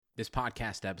This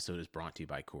podcast episode is brought to you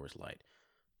by Coors Light.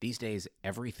 These days,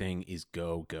 everything is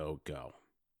go, go, go.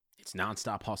 It's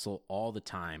nonstop hustle all the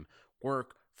time.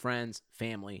 Work, friends,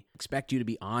 family expect you to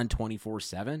be on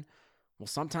 24/7. Well,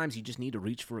 sometimes you just need to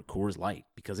reach for a Coors Light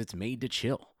because it's made to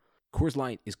chill. Coors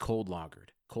Light is cold lagered,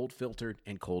 cold filtered,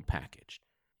 and cold packaged.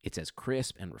 It's as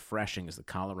crisp and refreshing as the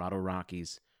Colorado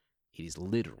Rockies. It is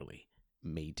literally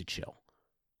made to chill.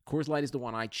 Coors Light is the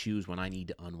one I choose when I need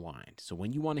to unwind. So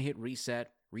when you want to hit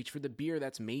reset, reach for the beer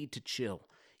that's made to chill.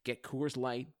 Get Coors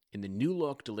Light in the new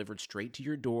look delivered straight to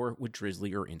your door with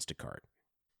Drizzly or Instacart.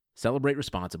 Celebrate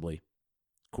responsibly.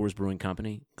 Coors Brewing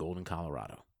Company, Golden,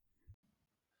 Colorado.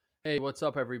 Hey, what's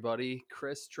up, everybody?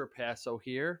 Chris Trapasso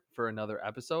here for another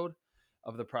episode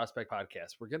of the Prospect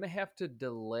Podcast. We're going to have to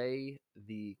delay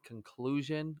the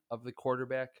conclusion of the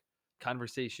quarterback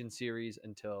conversation series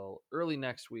until early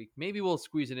next week. Maybe we'll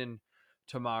squeeze it in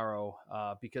tomorrow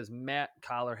because Matt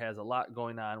Collar has a lot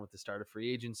going on with the start of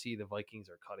free agency. The Vikings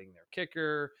are cutting their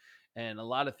kicker, and a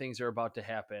lot of things are about to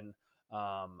happen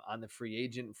on the free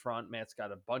agent front. Matt's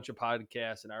got a bunch of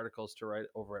podcasts and articles to write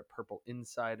over at Purple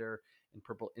Insider and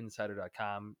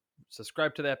purpleinsider.com.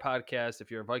 Subscribe to that podcast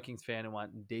if you're a Vikings fan and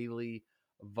want daily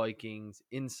Vikings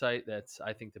insight. That's,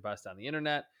 I think, the best on the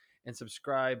internet. And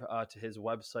subscribe to his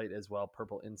website as well,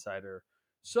 Purple Insider.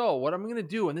 So what I'm going to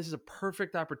do, and this is a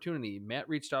perfect opportunity, Matt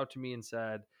reached out to me and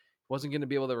said he wasn't going to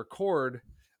be able to record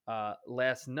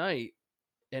last night.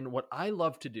 And what I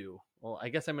love to do, well, I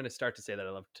guess I'm going to start to say that I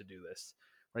love to do this.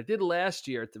 What I did last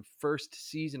year at the first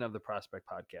season of the Prospect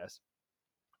Podcast,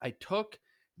 I took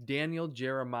Daniel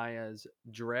Jeremiah's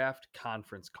draft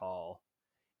conference call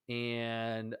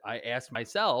and I asked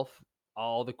myself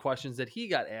all the questions that he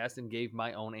got asked and gave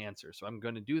my own answer. So I'm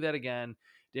going to do that again.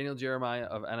 Daniel Jeremiah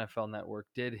of NFL Network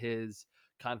did his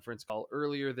conference call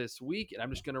earlier this week, and I'm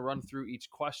just going to run through each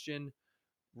question,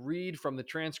 read from the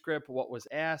transcript what was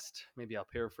asked. Maybe I'll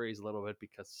paraphrase a little bit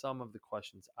because some of the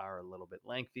questions are a little bit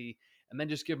lengthy, and then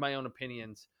just give my own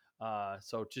opinions.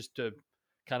 So just to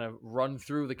kind of run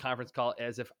through the conference call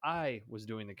as if I was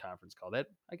doing the conference call. That,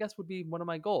 I guess, would be one of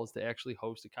my goals, to actually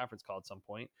host a conference call at some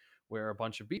point where a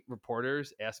bunch of beat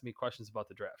reporters ask me questions about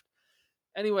the draft.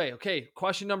 Anyway, okay,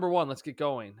 question number one. Let's get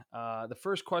going. The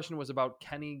first question was about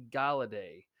Kenny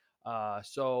Golladay.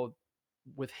 So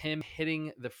with him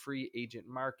hitting the free agent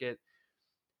market,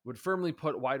 would firmly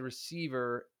put wide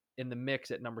receiver in the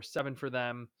mix at number 7 for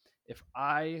them. If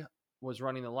I was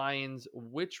running the Lions,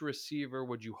 which receiver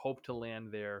would you hope to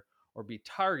land there or be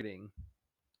targeting?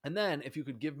 And then if you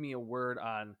could give me a word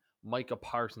on Micah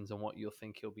Parsons and what you'll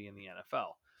think he'll be in the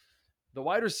NFL. The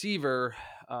wide receiver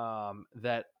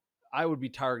that I would be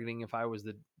targeting if I was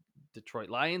the Detroit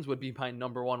Lions would be my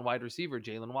number 1 wide receiver,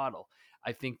 Jalen Waddle.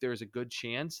 I think there's a good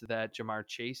chance that Jamar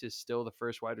Chase is still the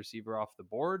first wide receiver off the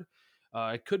board.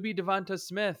 It could be Devonta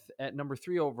Smith at number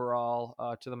 3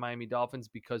 overall to the Miami Dolphins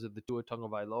because of the Tua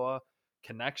Tagovailoa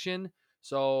connection.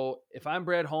 So if I'm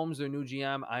Brad Holmes, their new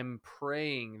GM, I'm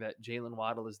praying that Jalen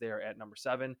Waddle is there at number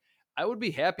 7. I would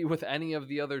be happy with any of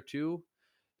the other 2,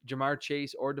 Jamar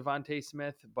Chase or Devonta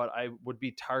Smith, but I would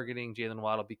be targeting Jalen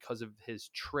Waddle because of his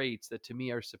traits that to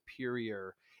me are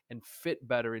superior and fit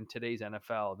better in today's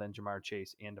NFL than Jamar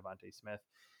Chase and Devonta Smith.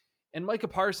 And Micah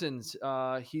Parsons,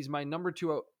 he's my number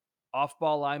 2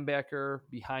 off-ball linebacker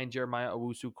behind Jeremiah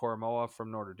Owusu-Koramoah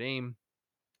from Notre Dame.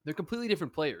 They're completely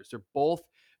different players. They're both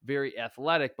very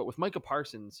athletic, but with Micah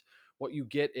Parsons, what you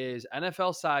get is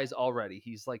NFL size already.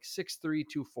 He's like 6'3",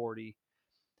 240,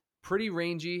 pretty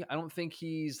rangy. I don't think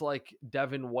he's like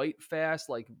Devin White fast,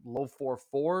 like low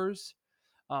 4.4s,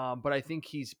 but I think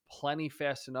he's plenty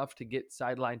fast enough to get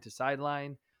sideline to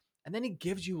sideline. And then he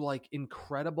gives you like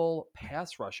incredible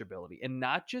pass rush ability, and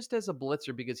not just as a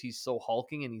blitzer because he's so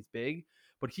hulking and he's big,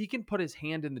 but he can put his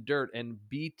hand in the dirt and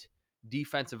beat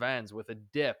defensive ends with a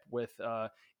dip, with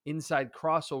inside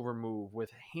crossover move,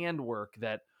 with handwork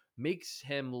that makes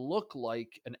him look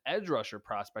like an edge rusher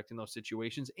prospect in those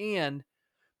situations. And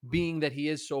being that he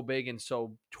is so big and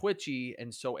so twitchy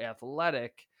and so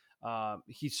athletic,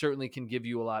 he certainly can give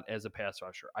you a lot as a pass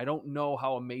rusher. I don't know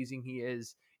how amazing he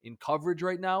is in coverage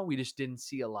right now. We just didn't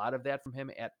see a lot of that from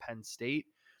him at Penn State,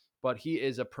 but he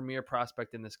is a premier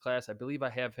prospect in this class. I believe I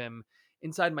have him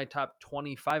inside my top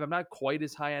 25. I'm not quite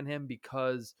as high on him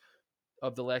because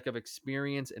of the lack of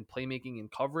experience and playmaking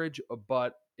and coverage,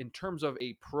 but in terms of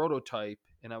a prototype,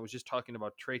 and I was just talking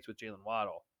about traits with Jalen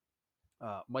Waddle,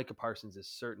 Micah Parsons is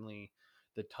certainly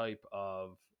the type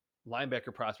of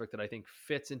linebacker prospect that I think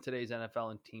fits in today's NFL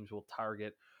and teams will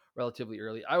target relatively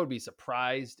early. I would be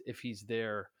surprised if he's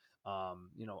there,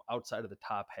 outside of the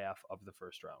top half of the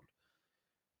first round.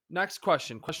 Next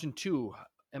question, question 2.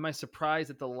 Am I surprised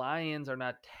that the Lions are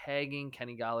not tagging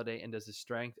Kenny Galladay, and does the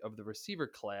strength of the receiver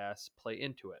class play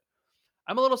into it?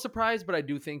 I'm a little surprised, but I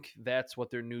do think that's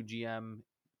what their new GM,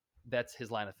 that's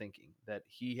his line of thinking, that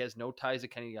he has no ties to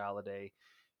Kenny Galladay.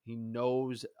 He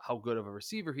knows how good of a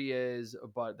receiver he is,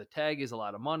 but the tag is a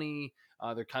lot of money.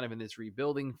 They're kind of in this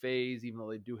rebuilding phase, even though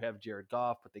they do have Jared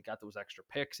Goff, but they got those extra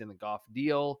picks in the Goff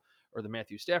deal or the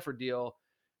Matthew Stafford deal.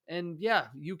 And yeah,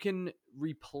 you can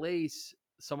replace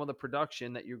some of the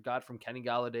production that you got from Kenny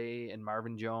Galladay and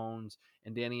Marvin Jones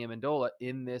and Danny Amendola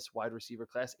in this wide receiver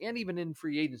class and even in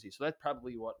free agency. So that's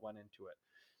probably what went into it.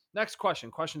 Next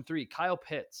question, question 3, Kyle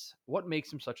Pitts. What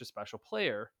makes him such a special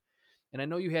player? And I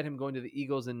know you had him going to the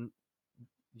Eagles in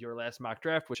your last mock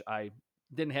draft, which I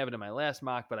didn't have it in my last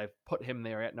mock, but I put him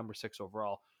there at number 6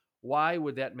 overall. Why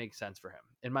would that make sense for him?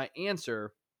 And my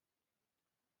answer,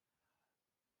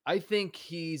 I think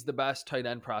he's the best tight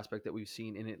end prospect that we've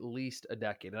seen in at least a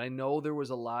decade. And I know there was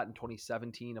a lot in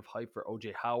 2017 of hype for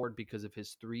OJ Howard because of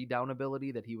his 3-down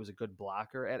ability, that he was a good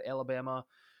blocker at Alabama.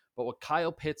 But what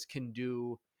Kyle Pitts can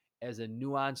do as a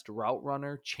nuanced route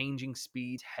runner, changing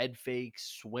speeds, head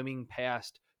fakes, swimming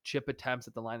past chip attempts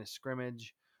at the line of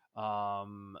scrimmage,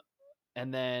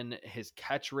 and then his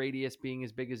catch radius being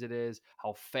as big as it is,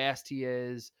 how fast he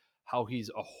is, how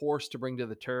he's a horse to bring to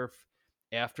the turf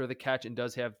after the catch, and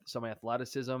does have some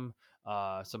athleticism,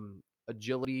 some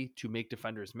agility to make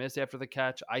defenders miss after the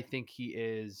catch. I think he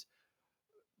is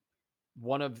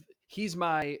he's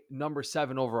my number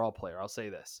 7 overall player. I'll say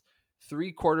this.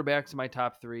 3 quarterbacks in my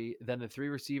top 3, then the 3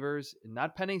 receivers,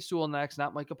 not Penei Sewell next,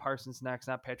 not Micah Parsons next,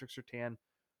 not Patrick Surtain,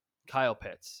 Kyle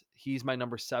Pitts. He's my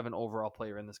number 7 overall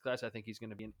player in this class. I think he's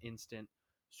going to be an instant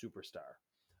superstar.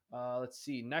 Let's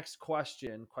see. Next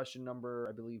question. Question number,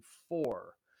 I believe,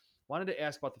 4. Wanted to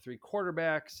ask about the 3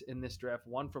 quarterbacks in this draft,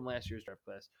 one from last year's draft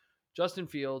class. Justin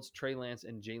Fields, Trey Lance,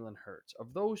 and Jalen Hurts.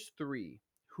 Of those 3,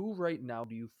 who right now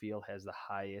do you feel has the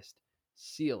highest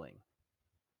ceiling?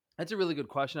 That's a really good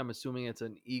question. I'm assuming it's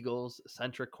an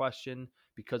Eagles-centric question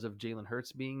because of Jalen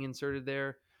Hurts being inserted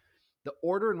there. The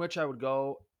order in which I would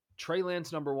go, Trey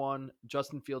Lance number 1,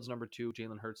 Justin Fields number 2,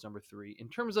 Jalen Hurts number 3. In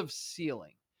terms of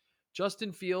ceiling,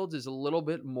 Justin Fields is a little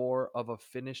bit more of a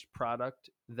finished product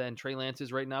than Trey Lance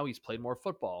is right now. He's played more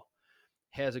football,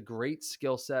 has a great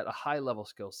skill set, a high-level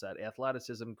skill set,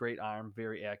 athleticism, great arm,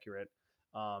 very accurate.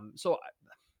 So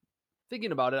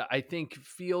thinking about it, I think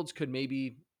Fields could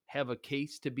maybe have a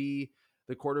case to be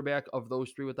the quarterback of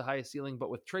those 3 with the highest ceiling. But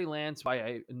with Trey Lance, why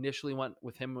I initially went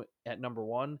with him at number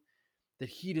 1, that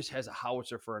he just has a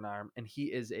howitzer for an arm, and he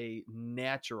is a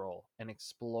natural and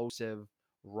explosive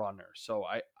runner. So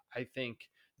I think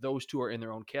those 2 are in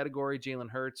their own category.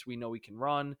 Jalen Hurts, we know he can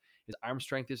run. His arm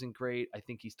strength isn't great. I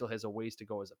think he still has a ways to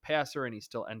go as a passer, and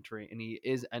he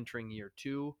is entering year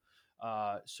 2.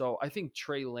 So I think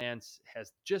Trey Lance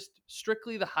has just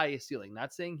strictly the highest ceiling.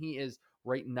 Not saying he is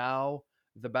right now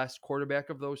the best quarterback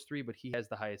of those 3, but he has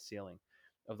the highest ceiling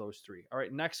of those 3. All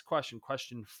right, next question,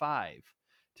 question 5.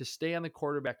 To stay on the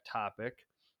quarterback topic,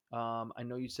 I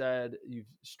know you said you've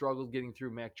struggled getting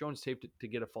through Mac Jones tape to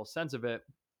get a full sense of it,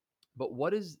 but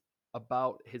what is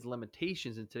about his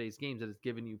limitations in today's games that has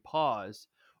given you pause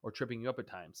or tripping you up at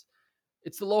times?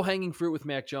 It's the low-hanging fruit with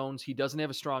Mac Jones. He doesn't have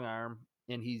a strong arm,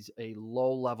 and he's a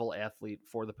low-level athlete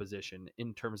for the position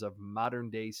in terms of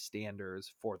modern-day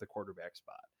standards for the quarterback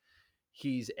spot.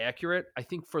 He's accurate. I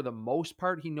think for the most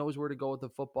part, he knows where to go with the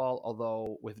football,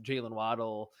 although with Jalen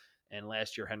Waddle and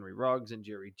last year Henry Ruggs and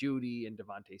Jerry Jeudy and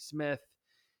Devontae Smith,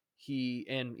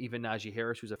 and even Najee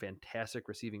Harris, who's a fantastic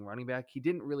receiving running back, he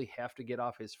didn't really have to get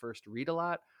off his first read a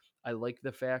lot. I like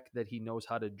the fact that he knows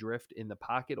how to drift in the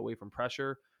pocket away from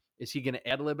pressure. Is he going to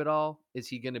ad-lib it all? Is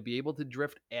he going to be able to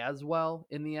drift as well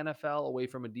in the NFL away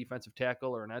from a defensive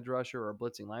tackle or an edge rusher or a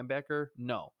blitzing linebacker?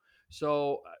 No.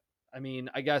 So, I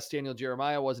mean, I guess Daniel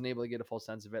Jeremiah wasn't able to get a full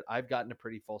sense of it. I've gotten a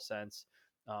pretty full sense.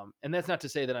 And that's not to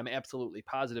say that I'm absolutely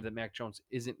positive that Mac Jones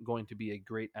isn't going to be a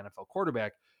great NFL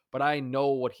quarterback, but I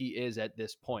know what he is at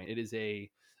this point. It is a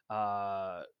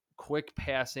quick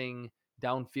passing,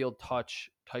 downfield touch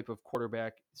type of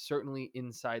quarterback, certainly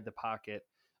inside the pocket.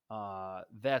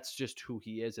 That's just who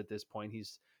he is at this point.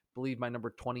 He's, I believe, my number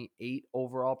 28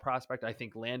 overall prospect. I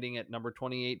think landing at number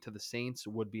 28 to the Saints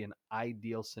would be an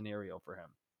ideal scenario for him.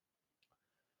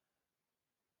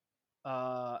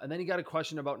 And then you got a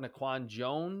question about Naquan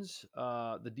Jones,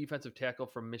 the defensive tackle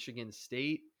from Michigan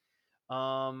State.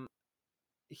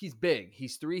 He's big.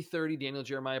 He's 330. Daniel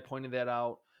Jeremiah pointed that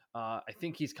out. I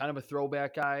think he's kind of a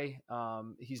throwback guy.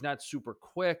 He's not super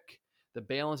quick. The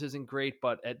balance isn't great,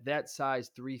 but at that size,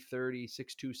 330,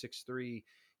 6'2", 6'3",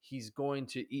 he's going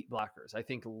to eat blockers. I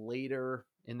think later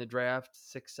in the draft.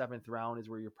 6th, 7th round is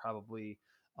where you're probably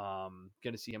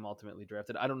going to see him ultimately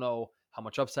drafted. I don't know how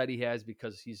much upside he has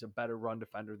because he's a better run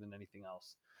defender than anything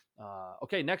else.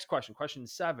 Okay, next question. Question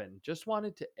 7. Just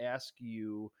wanted to ask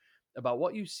you about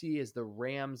what you see as the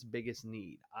Rams' biggest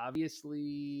need.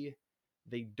 Obviously,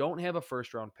 they don't have a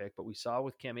first round pick, but we saw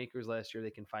with Cam Akers last year, they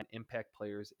can find impact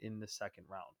players in the second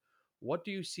round. What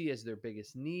do you see as their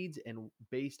biggest needs? And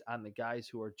based on the guys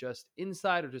who are just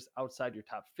inside or just outside your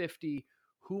top 50,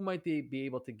 who might they be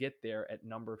able to get there at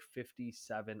number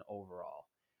 57 overall?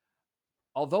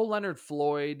 Although Leonard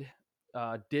Floyd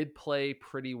did play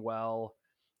pretty well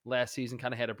last season,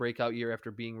 kind of had a breakout year after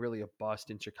being really a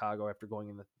bust in Chicago after going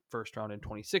in the first round in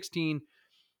 2016. I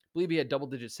believe he had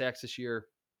double-digit sacks this year.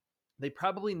 They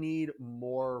probably need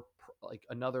more, like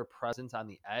another presence on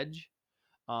the edge.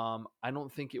 I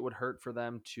don't think it would hurt for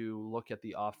them to look at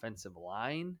the offensive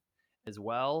line as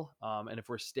well. And if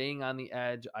we're staying on the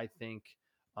edge, I think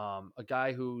a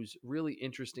guy who's really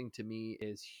interesting to me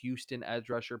is Houston edge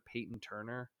rusher Peyton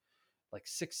Turner, like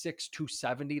 6'6",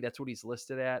 270. That's what he's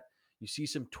listed at. You see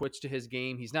some twitch to his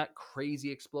game. He's not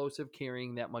crazy explosive,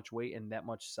 carrying that much weight and that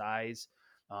much size,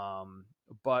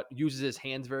 but uses his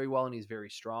hands very well, and he's very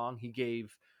strong. He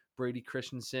gave Brady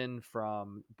Christensen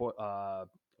from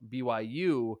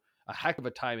BYU a heck of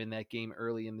a time in that game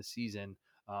early in the season,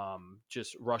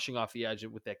 just rushing off the edge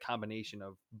with that combination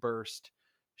of burst,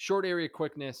 short area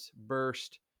quickness,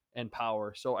 burst, and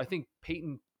power. So I think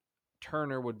Peyton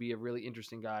Turner would be a really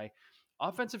interesting guy.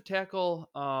 Offensive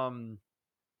tackle,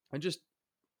 and just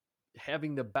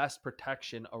having the best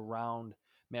protection around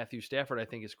Matthew Stafford, I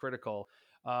think, is critical.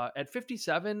 At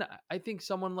 57, I think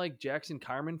someone like Jackson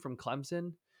Carman from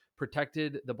Clemson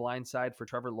protected the blind side for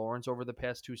Trevor Lawrence over the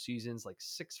past 2 seasons, like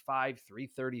 6'5",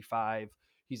 335.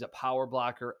 He's a power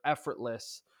blocker,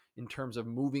 effortless in terms of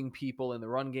moving people in the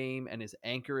run game, and his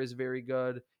anchor is very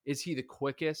good. Is he the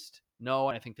quickest? No,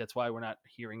 and I think that's why we're not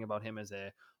hearing about him as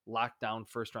a lockdown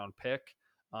first-round pick.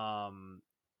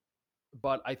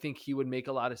 But I think he would make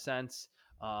a lot of sense,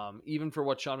 even for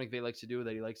what Sean McVay likes to do,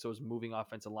 that he likes those moving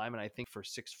offensive linemen. I think for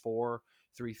 6'4",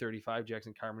 335,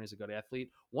 Jackson Carman is a good athlete.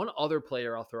 One other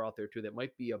player I'll throw out there, too, that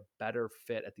might be a better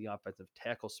fit at the offensive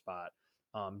tackle spot,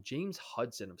 James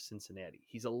Hudson of Cincinnati.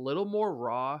 He's a little more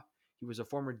raw. He was a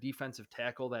former defensive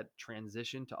tackle that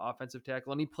transitioned to offensive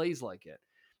tackle, and he plays like it.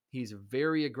 He's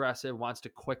very aggressive, wants to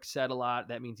quick set a lot.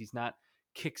 That means he's not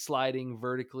kick sliding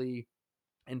vertically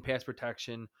in pass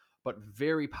protection, but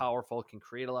very powerful, can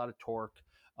create a lot of torque.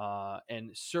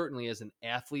 And certainly as an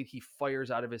athlete, he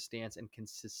fires out of his stance and can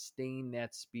sustain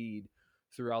that speed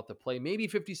throughout the play. Maybe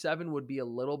 57 would be a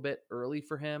little bit early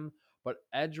for him, but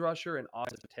edge rusher and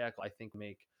offensive tackle, I think,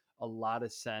 make a lot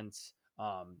of sense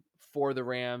for the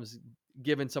Rams,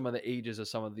 given some of the ages of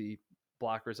some of the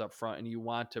blockers up front. And you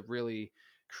want to really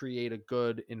create a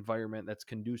good environment that's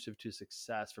conducive to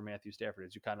success for Matthew Stafford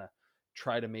as you kind of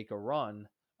try to make a run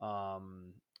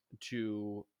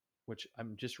to, which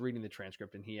I'm just reading the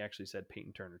transcript, and he actually said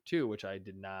Peyton Turner too, which I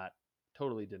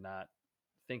totally did not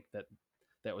think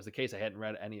that was the case. I hadn't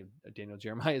read any of Daniel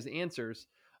Jeremiah's answers.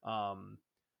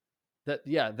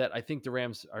 That I think the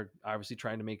Rams are obviously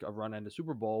trying to make a run into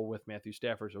Super Bowl with Matthew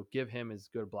Stafford, so give him as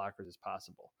good blockers as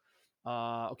possible.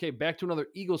 Okay, back to another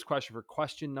Eagles question for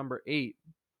question number 8.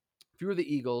 If you were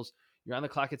the Eagles, you're on the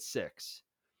clock at 6.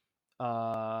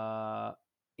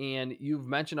 And you've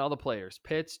mentioned all the players: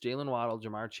 Pitts, Jalen Waddle,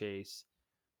 Jamar Chase,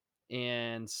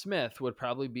 and Smith would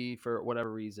probably be, for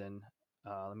whatever reason.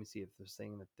 Let me see if they're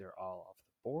saying that they're all off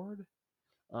the board.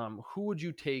 Who would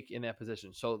you take in that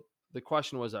position? So the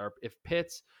question was, if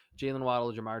Pitts, Jalen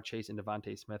Waddle, Jamar Chase, and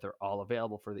Devontae Smith are all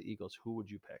available for the Eagles, who would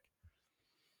you pick?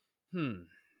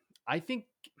 I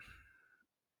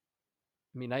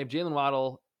have Jalen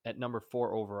Waddle at number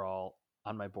 4 overall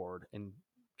on my board, and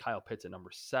Kyle Pitts at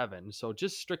number 7. So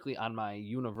just strictly on my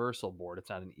universal board, it's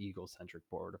not an Eagle-centric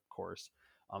board, of course.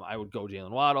 I would go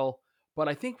Jalen Waddle. But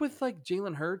I think with like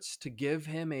Jalen Hurts, to give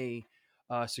him a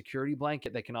security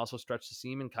blanket that can also stretch the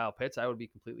seam, in Kyle Pitts, I would be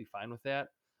completely fine with that.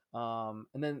 And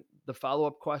then the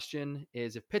follow-up question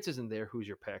is, if Pitts isn't there, who's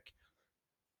your pick?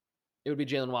 It would be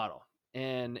Jalen Waddle.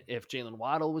 And if Jalen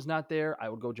Waddle was not there, I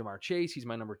would go Jamar Chase. He's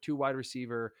my number 2 wide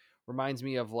receiver. Reminds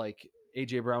me of like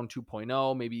A.J. Brown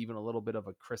 2.0, maybe even a little bit of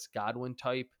a Chris Godwin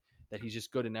type, that he's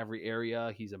just good in every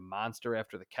area. He's a monster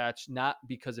after the catch, not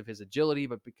because of his agility,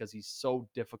 but because he's so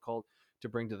difficult to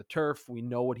bring to the turf. We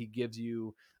know what he gives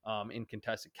you in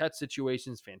contested catch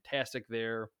situations. Fantastic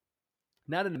there.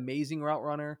 Not an amazing route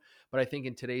runner, but I think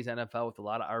in today's NFL with a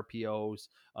lot of RPOs,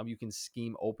 you can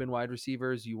scheme open wide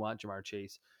receivers. You want Jamar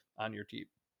Chase on your team.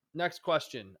 Next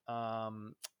question.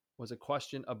 was a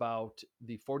question about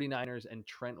the 49ers and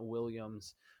Trent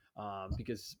Williams,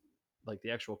 because like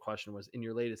the actual question was, in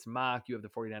your latest mock, you have the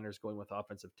 49ers going with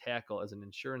offensive tackle as an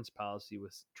insurance policy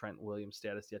with Trent Williams'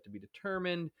 status yet to be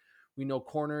determined. We know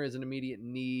corner is an immediate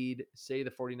need. Say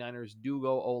the 49ers do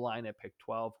go O-line at pick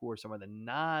 12. Who are some of the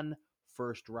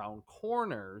non-first round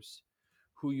corners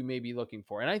who you may be looking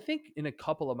for? And I think in a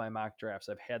couple of my mock drafts,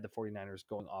 I've had the 49ers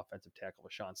going offensive tackle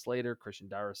with Sean Slater, Christian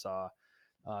Darrisaw.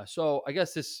 So I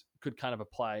guess this could kind of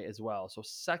apply as well. So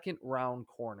second round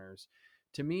corners.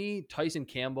 To me, Tyson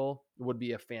Campbell would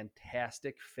be a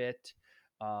fantastic fit.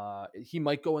 He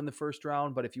might go in the first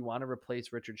round, but if you want to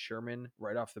replace Richard Sherman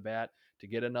right off the bat to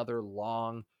get another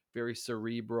long, very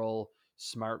cerebral,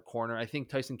 smart corner, I think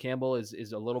Tyson Campbell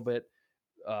is a little bit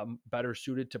better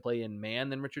suited to play in man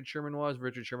than Richard Sherman was.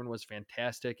 Richard Sherman was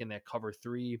fantastic in that cover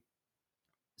 3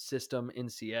 system in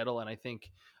Seattle. And I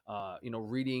think,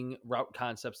 reading route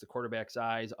concepts, the quarterback's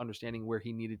eyes, understanding where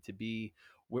he needed to be,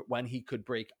 when he could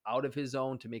break out of his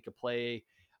zone to make a play,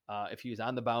 if he was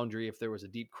on the boundary, if there was a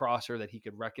deep crosser, that he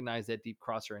could recognize that deep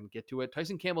crosser and get to it.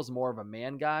 Tyson Campbell's more of a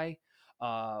man guy,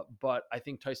 but I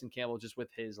think Tyson Campbell, just with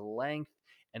his length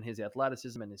and his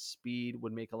athleticism and his speed,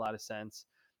 would make a lot of sense.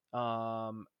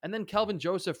 And then Kelvin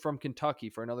Joseph from Kentucky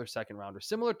for another second rounder.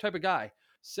 Similar type of guy,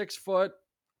 6 foot,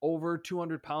 over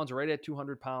 200 pounds, right at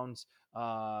 200 pounds,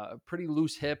 pretty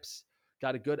loose hips,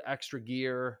 got a good extra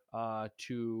gear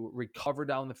to recover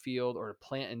down the field or to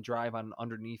plant and drive on an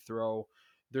underneath throw.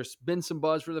 There's been some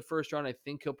buzz for the first round. I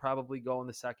think he'll probably go in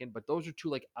the second, but those are two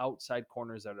like outside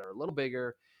corners that are a little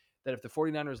bigger, that if the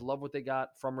 49ers love what they got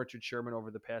from Richard Sherman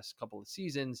over the past couple of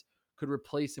seasons, could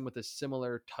replace him with a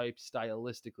similar type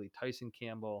stylistically. Tyson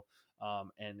Campbell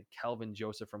and Kelvin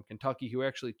Joseph from Kentucky, who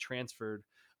actually transferred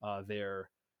there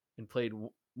and played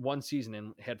one season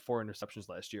and had 4 interceptions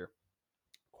last year.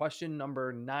 Question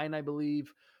number 9, I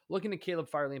believe. Looking at Caleb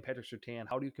Farley and Patrick Surtain,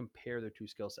 how do you compare their two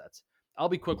skill sets? I'll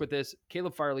be quick with this.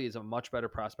 Caleb Farley is a much better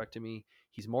prospect to me.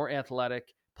 He's more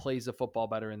athletic, plays the football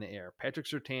better in the air. Patrick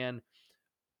Surtain,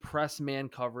 press man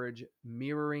coverage,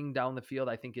 mirroring down the field,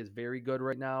 I think is very good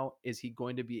right now. Is he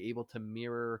going to be able to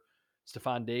mirror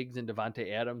Stephon Diggs and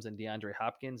Devontae Adams and DeAndre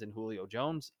Hopkins and Julio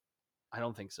Jones? I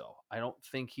don't think so. I don't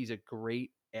think he's a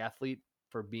great athlete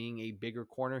for being a bigger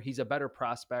corner. He's a better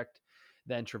prospect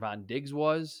than Trevon Diggs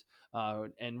was.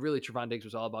 And really, Trevon Diggs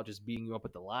was all about just beating you up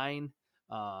at the line.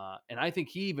 And I think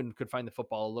he even could find the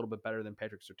football a little bit better than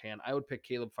Patrick Surtain. I would pick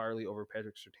Caleb Farley over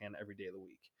Patrick Surtain every day of the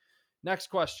week. Next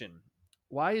question.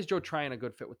 Why is Joe Tryon a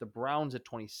good fit with the Browns at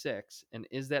 26? And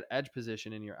is that edge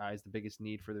position, in your eyes, the biggest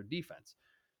need for their defense?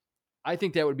 I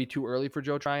think that would be too early for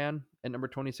Joe Tryon at number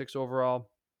 26 overall.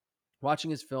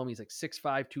 Watching his film, he's like 6'5",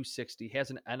 260,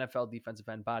 has an NFL defensive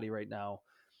end body right now.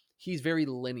 He's very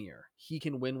linear. He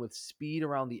can win with speed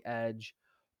around the edge,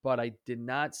 but I did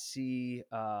not see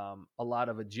a lot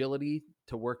of agility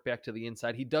to work back to the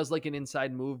inside. He does like an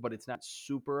inside move, but it's not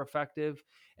super effective,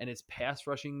 and his pass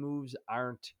rushing moves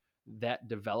aren't that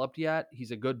developed yet.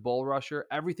 He's a good bull rusher.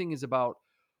 Everything is about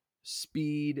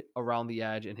speed around the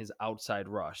edge and his outside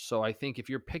rush. So I think if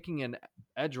you're picking an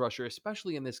edge rusher,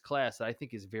 especially in this class that I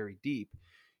think is very deep,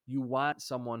 you want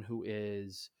someone who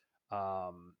is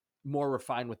more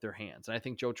refined with their hands. And I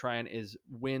think Joe Tryon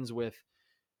wins with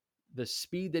the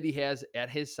speed that he has at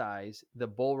his size, the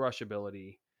bull rush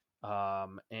ability,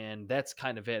 and that's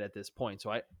kind of it at this point.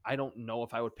 So I don't know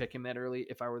if I would pick him that early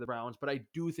if I were the Browns, but I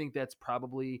do think that's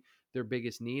probably their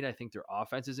biggest need. I think their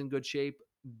offense is in good shape.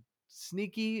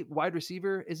 Sneaky wide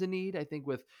receiver is a need. I think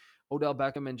with Odell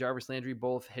Beckham and Jarvis Landry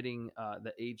both hitting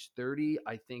the age 30,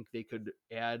 I think they could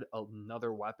add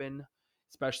another weapon,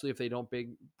 especially if they don't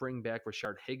bring back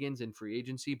Rashard Higgins in free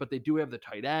agency. But they do have the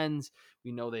tight ends.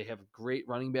 We know they have a great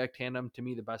running back tandem. To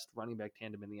me, the best running back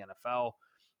tandem in the NFL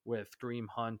with Kareem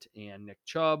Hunt and Nick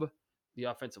Chubb. The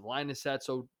offensive line is set.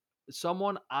 So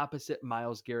someone opposite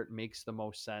Myles Garrett makes the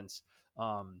most sense.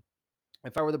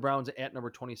 If I were the Browns at number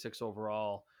 26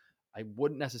 overall, I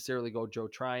wouldn't necessarily go Joe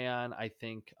Tryon. I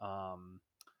think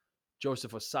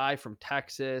Joseph Ossai from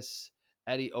Texas,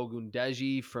 Eddie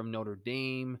Ogundeji from Notre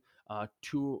Dame,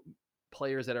 two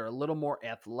players that are a little more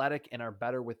athletic and are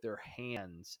better with their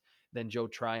hands than Joe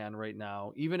Tryon right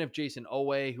now. Even if Jason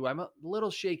Owe, who I'm a little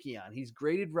shaky on, he's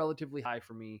graded relatively high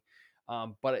for me,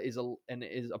 but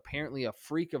is apparently a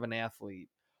freak of an athlete.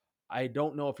 I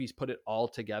don't know if he's put it all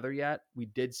together yet. We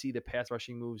did see the pass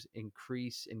rushing moves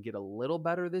increase and get a little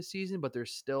better this season, but they're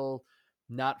still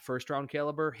not first round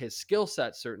caliber. His skill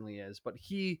set certainly is, but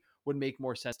he would make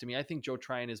more sense to me. I think Joe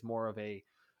Tryon is more of a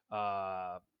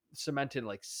cemented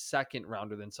like second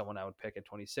rounder than someone I would pick at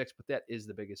 26, but that is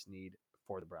the biggest need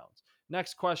for the Browns.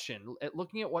 Next question.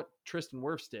 Looking at what Tristan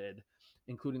Wirfs did,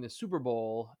 including the Super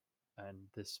Bowl, and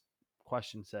this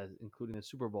question says including the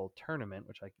Super Bowl tournament,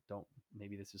 which I don't,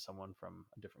 maybe this is someone from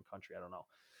a different country, I don't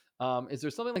know. Is there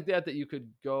something like that you could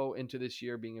go into this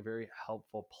year being a very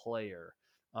helpful player?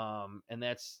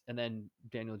 And then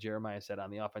Daniel Jeremiah said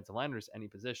on the offensive line, or any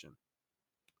position.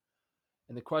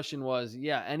 And the question was,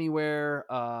 yeah, anywhere,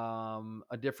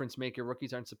 a difference maker.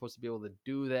 Rookies aren't supposed to be able to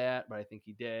do that, but I think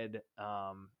he did.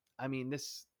 I mean,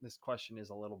 this question is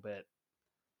a little bit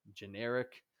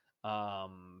generic.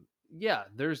 Yeah,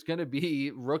 there's going to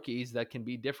be rookies that can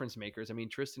be difference makers. I mean,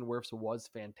 Tristan Wirfs was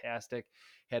fantastic,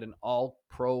 had an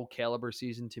all-pro caliber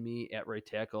season to me at right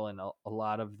tackle, and a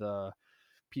lot of the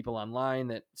people online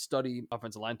that study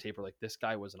offensive line tape are like, this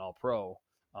guy was an all-pro.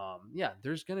 Yeah,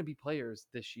 there's going to be players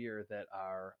this year that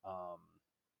are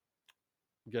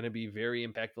going to be very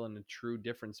impactful and a true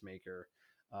difference maker,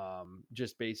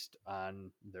 just based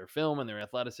on their film and their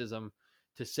athleticism.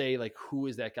 To say like, who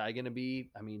is that guy going to be?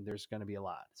 I mean, there's going to be a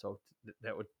lot. So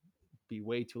that would be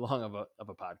way too long of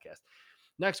a podcast.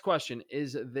 Next question.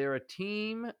 Is there a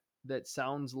team that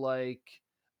sounds like,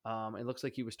 it looks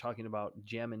like he was talking about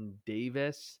Jamin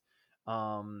Davis,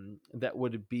 that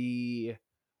would be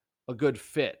a good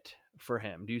fit for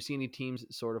him? Do you see any teams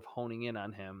sort of honing in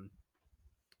on him?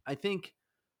 I think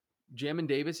Jamin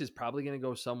Davis is probably going to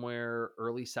go somewhere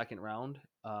early second round.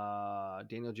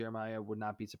 Daniel Jeremiah would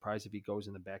not be surprised if he goes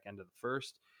in the back end of the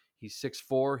first. He's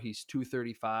 6'4", he's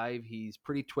 235. He's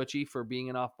pretty twitchy for being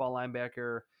an off-ball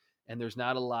linebacker, and there's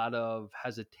not a lot of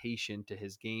hesitation to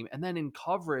his game. And then in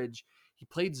coverage, he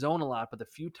played zone a lot, but the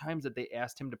few times that they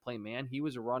asked him to play man, he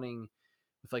was running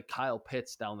with like Kyle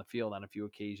Pitts down the field on a few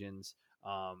occasions.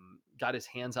 Got his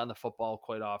hands on the football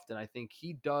quite often. I think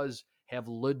he does have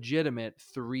legitimate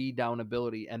 3-down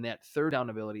ability, and that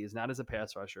 3rd-down ability is not as a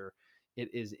pass rusher. It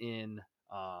is in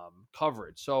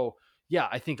coverage. So, yeah,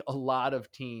 I think a lot of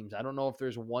teams, I don't know if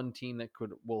there's one team that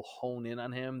will hone in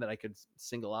on him that I could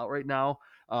single out right now,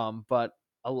 but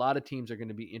a lot of teams are going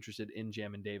to be interested in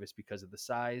Jamin Davis because of the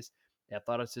size,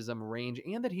 athleticism, range,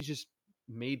 and that he's just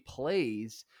made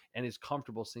plays and is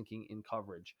comfortable sinking in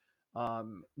coverage.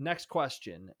 Next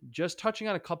question. Just touching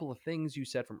on a couple of things you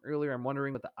said from earlier, I'm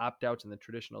wondering about the opt-outs and the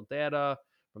traditional data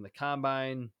from the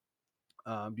combine.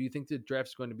 Do you think the draft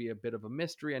is going to be a bit of a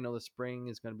mystery? I know the spring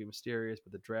is going to be mysterious,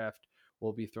 but the draft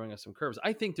will be throwing us some curves.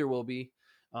 I think there will be,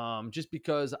 just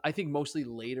because I think mostly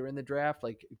later in the draft,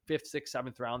 like 5th, 6th,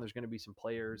 7th round, there's going to be some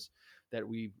players that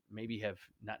we maybe have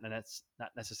not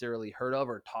necessarily heard of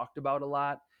or talked about a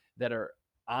lot that are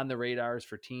on the radars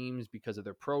for teams because of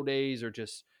their pro days, or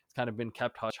just it's kind of been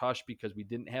kept hush hush because we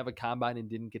didn't have a combine and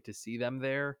didn't get to see them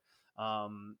there.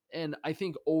 And I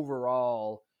think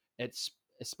overall,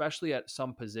 especially at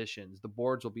some positions, the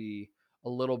boards will be a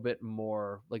little bit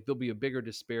more like, there'll be a bigger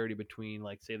disparity between,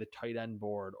 like, say, the tight end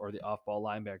board or the off-ball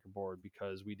linebacker board,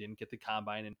 because we didn't get the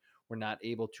combine and we're not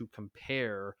able to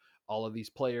compare all of these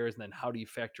players. And then how do you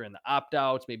factor in the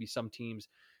opt-outs? Maybe some teams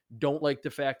don't like the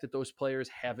fact that those players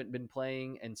haven't been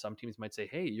playing, and some teams might say,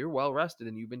 hey, you're well rested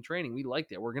and you've been training, we like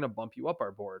that, we're going to bump you up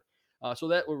our board. So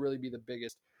that will really be the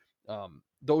biggest,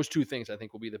 those two things I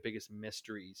think will be the biggest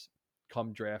mysteries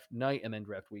come draft night and then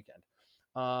draft weekend.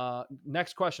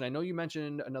 Next question. I know you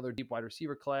mentioned another deep wide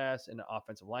receiver class and an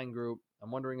offensive line group.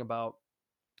 I'm wondering about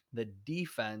the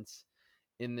defense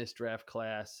in this draft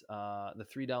class, the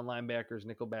 3-down linebackers,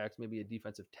 nickelbacks, maybe a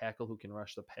defensive tackle who can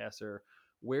rush the passer.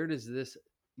 Where does this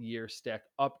year stack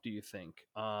up, do you think?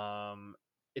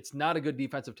 It's not a good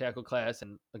defensive tackle class.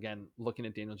 And again, looking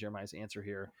at Daniel Jeremiah's answer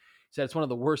here, he said it's one of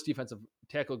the worst defensive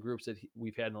tackle groups that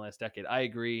we've had in the last decade. I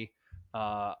agree.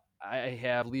 I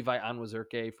have Levi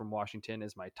Onwuzurike from Washington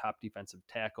as my top defensive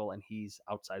tackle, and he's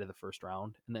outside of the first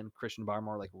round. And then Christian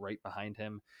Barmore, like, right behind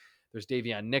him. There's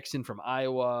Davion Nixon from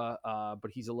Iowa,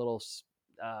 but he's a little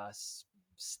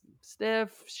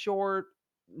stiff, short,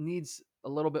 needs a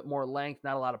little bit more length,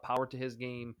 not a lot of power to his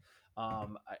game. I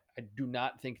do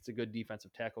not think it's a good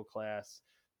defensive tackle class.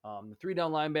 The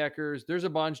 3-down linebackers, there's a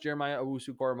bunch. Jeremiah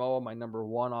Owusu-Koramoah, my number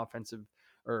 1 offensive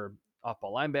or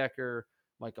off-ball linebacker.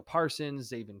 Micah Parsons,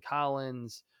 Zaven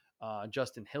Collins,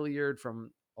 Justin Hilliard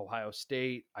from Ohio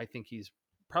State. I think he's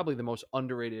probably the most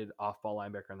underrated off-ball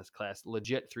linebacker in this class.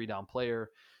 Legit 3-down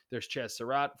player. There's Chaz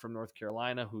Surratt from North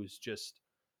Carolina, who's just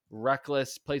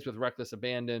reckless, plays with reckless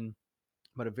abandon,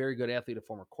 but a very good athlete, a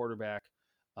former quarterback.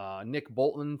 Nick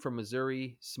Bolton from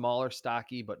Missouri, smaller,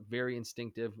 stocky, but very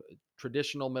instinctive.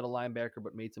 Traditional middle linebacker,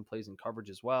 but made some plays in coverage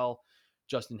as well.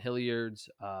 Justin Hilliard's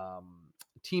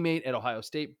teammate at Ohio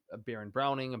State, Baron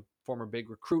Browning, a former big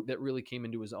recruit that really came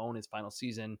into his own his final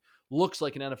season. Looks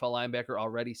like an NFL linebacker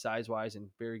already, size-wise, and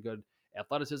very good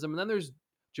athleticism. And then there's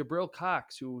Jabril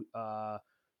Cox, who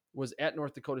was at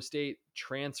North Dakota State,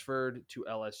 transferred to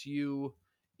LSU,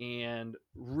 and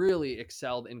really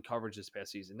excelled in coverage this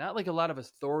past season. Not like a lot of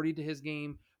authority to his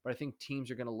game, but I think teams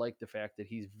are going to like the fact that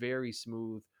he's very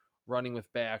smooth running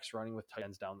with backs, running with tight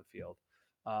ends down the field.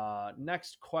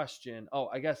 Next question. Oh,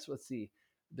 I guess, let's see.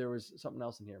 There was something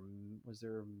else in here. Was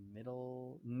there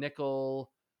middle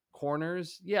nickel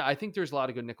corners? Yeah, I think there's a lot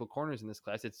of good nickel corners in this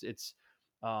class. It's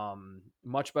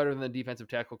much better than the defensive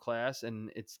tackle class,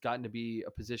 and it's gotten to be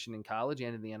a position in college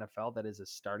and in the NFL that is a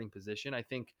starting position. I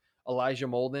think Elijah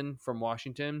Molden from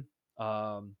Washington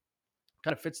kind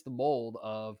of fits the mold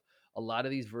of a lot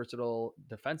of these versatile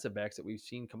defensive backs that we've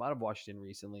seen come out of Washington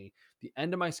recently. The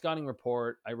end of my scouting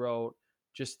report, I wrote,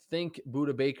 just think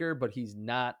Budda Baker, but he's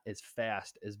not as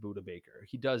fast as Budda Baker.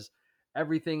 He does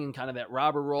everything in kind of that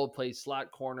robber role, plays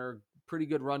slot corner, pretty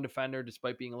good run defender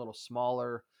despite being a little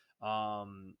smaller.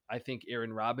 I think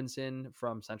Aaron Robinson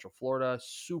from Central Florida,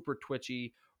 super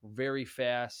twitchy, very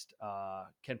fast,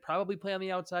 can probably play on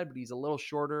the outside, but he's a little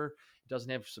shorter,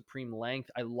 doesn't have supreme length.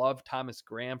 I love Thomas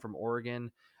Graham from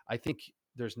Oregon. I think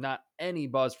there's not any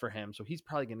buzz for him, so he's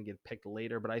probably going to get picked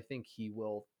later, but I think he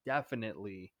will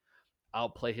definitely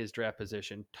outplay his draft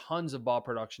position. Tons of ball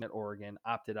production at Oregon,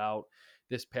 opted out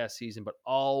this past season, but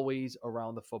always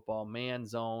around the football, man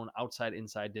zone, outside,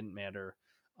 inside, didn't matter.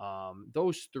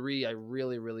 Those three I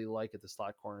really, really like at the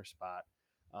slot corner spot.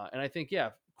 And I think,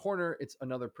 yeah, corner, it's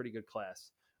another pretty good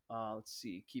class. Let's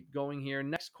see, keep going here.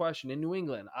 Next question. In New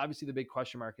England, obviously the big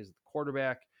question mark is the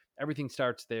quarterback. Everything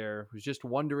starts there. Was just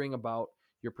wondering about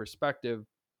your perspective.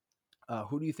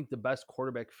 Who do you think the best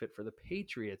quarterback fit for the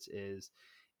Patriots is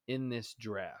in this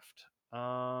draft?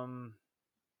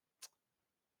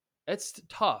 It's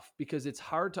tough because it's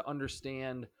hard to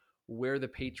understand where the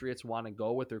Patriots want to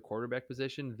go with their quarterback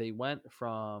position. They went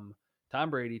from Tom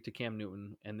Brady to Cam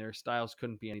Newton, and their styles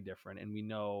couldn't be any different. And we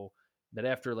know that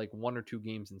after like one or two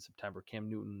games in September, Cam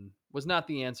Newton was not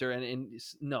the answer. And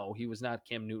no, he was not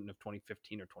Cam Newton of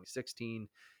 2015 or 2016.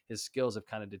 His skills have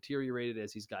kind of deteriorated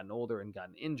as he's gotten older and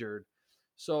gotten injured.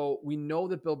 So we know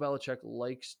that Bill Belichick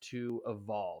likes to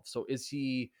evolve. So is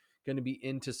he going to be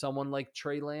into someone like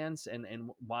Trey Lance and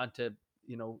want to,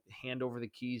 hand over the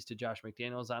keys to Josh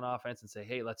McDaniels on offense and say,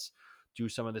 hey, let's do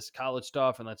some of this college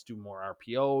stuff and let's do more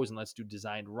RPOs and let's do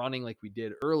designed running like we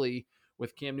did early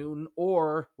with Cam Newton?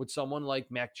 Or would someone like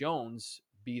Mac Jones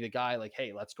be the guy like,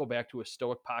 hey, let's go back to a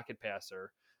stoic pocket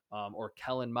passer, or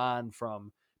Kellen Mond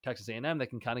from Texas A&M that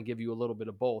can kind of give you a little bit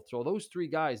of both? So those three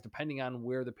guys, depending on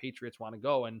where the Patriots want to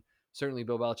go, and certainly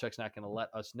Bill Belichick's not going to let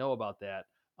us know about that,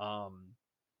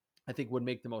 I think would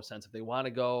make the most sense. If they want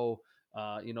to go,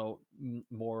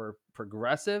 more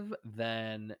progressive,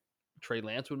 then Trey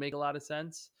Lance would make a lot of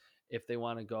sense. If they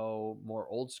want to go more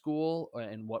old school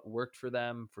and what worked for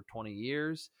them for 20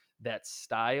 years, that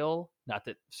style, not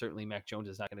that certainly Mac Jones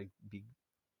is not going to be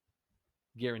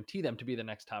guarantee them to be the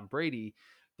next Tom Brady,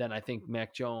 then I think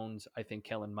Mac Jones, I think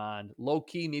Kellen Mond, low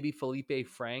key, maybe Felipe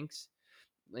Franks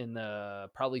in the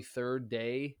probably third,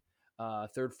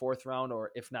 fourth round,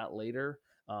 or if not later,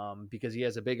 because he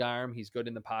has a big arm. He's good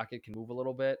in the pocket, can move a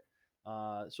little bit.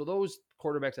 So those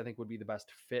quarterbacks I think would be the best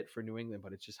fit for New England,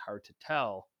 but it's just hard to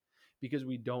tell because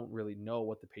we don't really know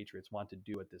what the Patriots want to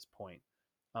do at this point.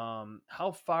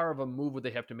 How far of a move would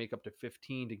they have to make up to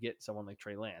 15 to get someone like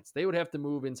Trey Lance? They would have to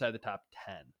move inside the top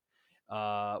 10.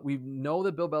 We know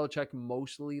that Bill Belichick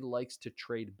mostly likes to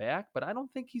trade back, but I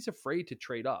don't think he's afraid to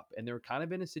trade up. And they're kind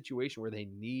of in a situation where they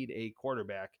need a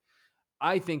quarterback.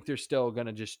 I think they're still going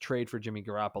to just trade for Jimmy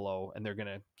Garoppolo, and they're going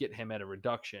to get him at a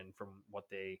reduction from what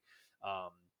they,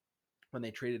 when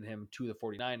they traded him to the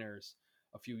 49ers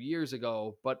a few years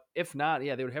ago. But if not,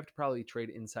 yeah, they would have to probably trade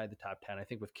inside the top 10. I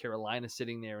think with Carolina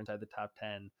sitting there inside the top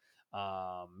 10,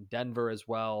 Denver as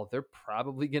well, they're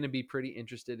probably going to be pretty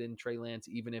interested in Trey Lance,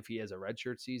 even if he has a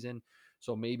redshirt season.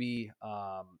 So maybe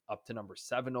up to number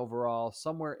 7 overall,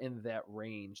 somewhere in that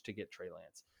range to get Trey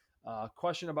Lance.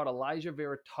 Question about Elijah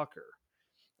Vera Tucker.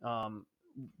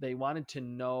 They wanted to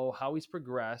know how he's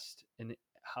progressed and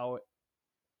how,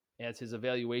 as his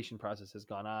evaluation process has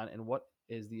gone on, and what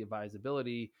is the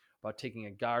advisability about taking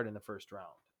a guard in the first round.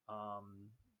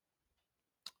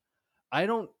 I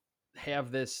don't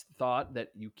have this thought that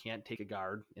you can't take a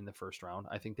guard in the first round.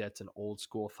 I think that's an old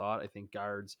school thought. I think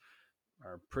guards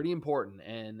are pretty important,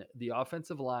 and the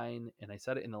offensive line, and I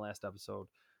said it in the last episode,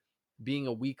 being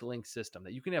a weak link system,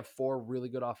 that you can have 4 really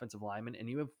good offensive linemen, and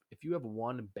if you have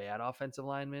one bad offensive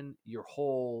lineman, your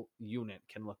whole unit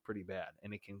can look pretty bad,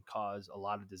 and it can cause a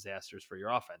lot of disasters for your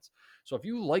offense. So if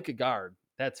you like a guard,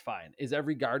 that's fine. Is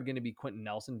every guard going to be Quentin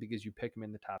Nelson because you pick him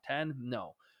in the top 10?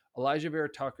 No. Elijah Vera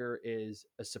Tucker is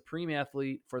a supreme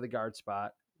athlete for the guard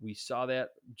spot. We saw that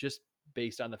just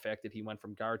based on the fact that he went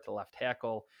from guard to left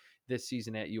tackle this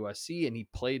season at USC, and he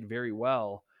played very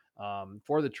well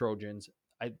for the Trojans.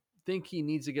 I think he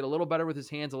needs to get a little better with his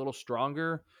hands, a little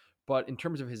stronger. But in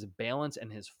terms of his balance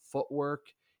and his footwork,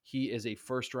 he is a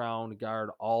first round guard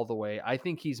all the way. I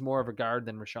think he's more of a guard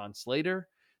than Rashawn Slater.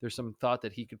 There's some thought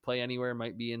that he could play anywhere,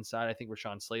 might be inside. I think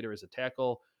Rashawn Slater is a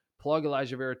tackle. Plug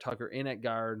Elijah Vera Tucker in at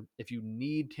guard. If you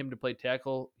need him to play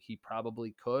tackle, he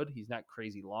probably could. He's not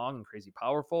crazy long and crazy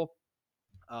powerful.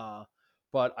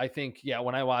 But I think, yeah,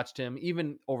 when I watched him,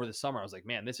 even over the summer, I was like,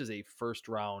 man, this is a first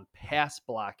round pass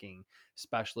blocking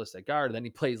specialist at guard. And then he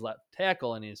plays left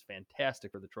tackle and is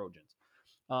fantastic for the Trojans.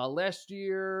 Last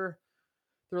year,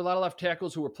 there were a lot of left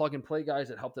tackles who were plug and play guys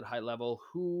that helped at high level.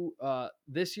 Who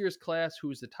this year's class,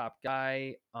 who's the top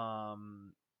guy? I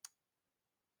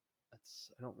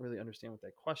don't really understand what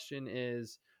that question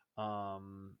is.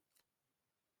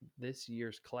 This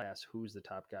year's class, who's the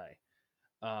top guy?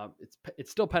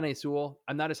 It's still Penei Sewell.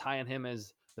 I'm not as high on him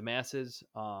as the masses.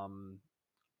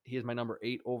 He is my number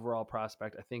 8 overall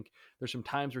prospect. I think there's some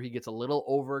times where he gets a little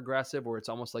over aggressive, where it's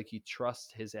almost like he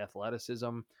trusts his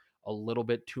athleticism a little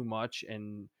bit too much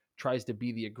and tries to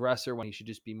be the aggressor when he should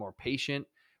just be more patient,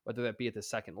 whether that be at the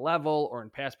second level or in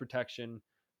pass protection.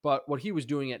 But what he was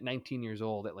doing at 19 years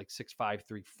old at like 6'5",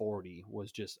 340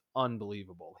 was just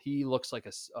unbelievable. He looks like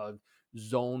a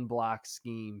zone block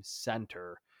scheme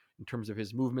center in terms of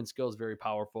his movement skills, very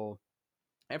powerful.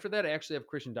 After that, I actually have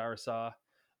Christian Darrisaw.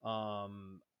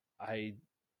 I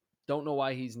don't know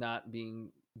why he's not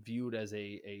being viewed as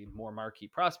a more marquee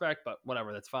prospect, but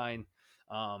whatever, that's fine.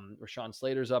 Rashawn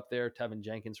Slater's up there, Tevin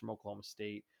Jenkins from Oklahoma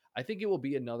State. I think it will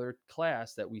be another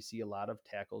class that we see a lot of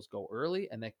tackles go early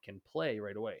and that can play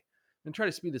right away. I'm going to try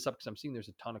to speed this up because I'm seeing there's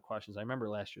a ton of questions. I remember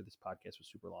last year this podcast was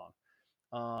super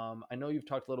long. I know you've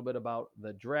talked a little bit about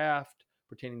the draft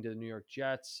pertaining to the New York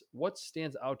Jets. What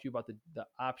stands out to you about the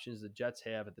options the Jets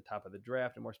have at the top of the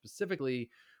draft? And more specifically,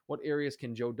 what areas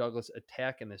can Joe Douglas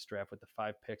attack in this draft with the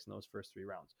 5 picks in those first 3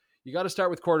 rounds? You got to start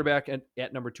with quarterback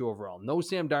at number 2 overall. No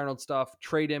Sam Darnold stuff.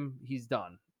 Trade him. He's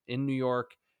done. In New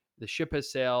York, the ship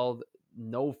has sailed.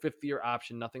 No 5th-year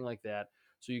option, nothing like that.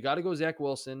 So you got to go Zach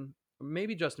Wilson,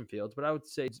 maybe Justin Fields, but I would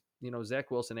say,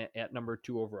 Zach Wilson at number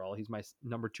 2 overall. He's my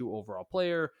number 2 overall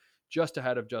player, just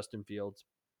ahead of Justin Fields.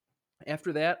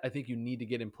 After that, I think you need to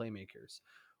get in playmakers.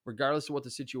 Regardless of what the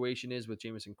situation is with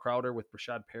Jamison Crowder, with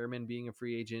Brashad Perriman being a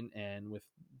free agent, and with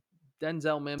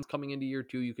Denzel Mims coming into year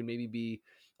 2, you can maybe be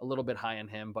a little bit high on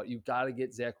him, but you've got to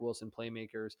get Zach Wilson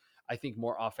playmakers. I think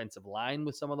more offensive line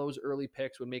with some of those early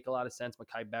picks would make a lot of sense.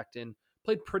 Mekhi Becton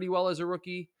played pretty well as a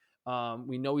rookie.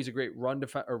 We know he's a great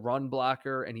run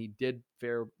blocker, and he did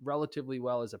fare relatively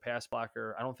well as a pass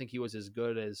blocker. I don't think he was as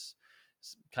good as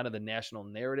kind of the national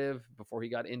narrative before he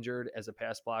got injured as a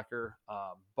pass blocker.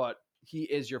 But he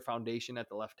is your foundation at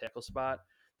the left tackle spot.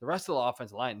 The rest of the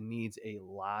offensive line needs a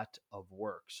lot of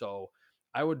work. So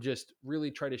I would just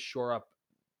really try to shore up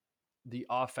the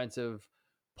offensive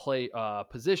play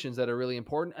positions that are really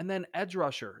important. And then edge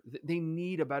rusher. They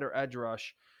need a better edge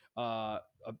rush, a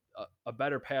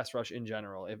better pass rush in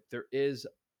general. If there is,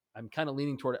 I'm kind of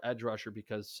leaning toward an edge rusher,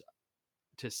 because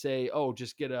to say, oh,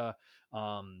 just get a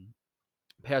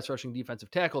pass rushing defensive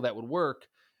tackle that would work,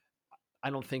 I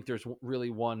don't think there's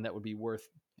really one that would be worth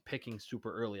picking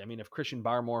super early. I mean, if Christian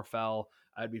Barmore fell,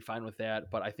 I'd be fine with that,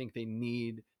 but I think they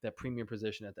need that premium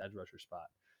position at the edge rusher spot.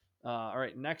 All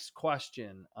right, next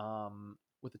question.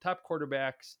 With the top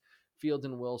quarterbacks, Fields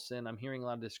and Wilson, I'm hearing a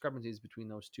lot of discrepancies between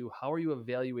those two. How are you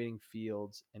evaluating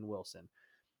Fields and Wilson?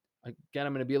 Again,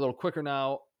 I'm going to be a little quicker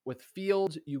now. With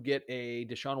Fields, you get a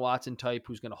Deshaun Watson type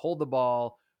who's going to hold the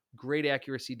ball, great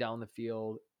accuracy down the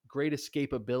field, great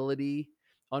escapability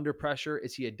under pressure.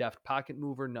 Is he a deft pocket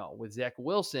mover? No. With Zach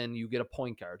Wilson, you get a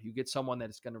point guard. You get someone that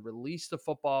is going to release the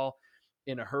football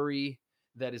in a hurry,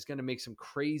 that is going to make some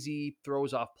crazy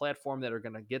throws off platform that are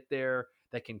going to get there,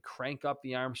 that can crank up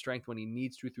the arm strength when he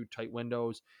needs to through tight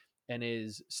windows, and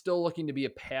is still looking to be a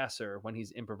passer when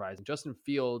he's improvising. Justin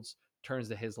Fields turns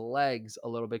to his legs a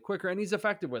little bit quicker, and he's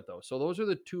effective with those. So those are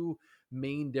the two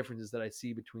main differences that I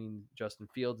see between Justin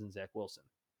Fields and Zach Wilson.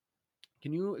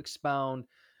 Can you expound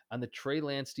on the Trey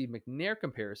Lance, Steve McNair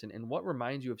comparison, and what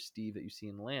reminds you of Steve that you see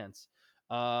in Lance?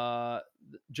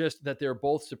 Just that they're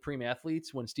both supreme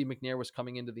athletes. When Steve McNair was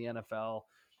coming into the NFL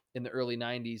in the early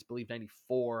 90s, believe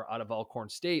 94, out of Alcorn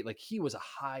State, like, he was a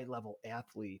high-level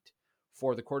athlete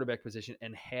for the quarterback position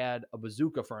and had a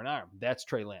bazooka for an arm. That's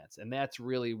Trey Lance, and that's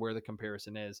really where the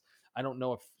comparison is. I don't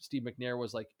know if Steve McNair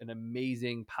was like an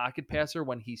amazing pocket passer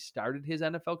when he started his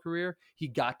NFL career. He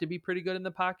got to be pretty good in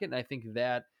the pocket, and I think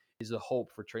that is the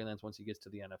hope for Trey Lance once he gets to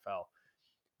the NFL.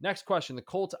 Next question. The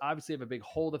Colts obviously have a big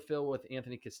hole to fill with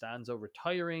Anthony Costanzo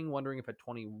retiring. Wondering if at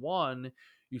 21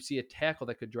 you see a tackle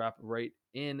that could drop right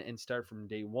in and start from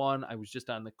day one. I was just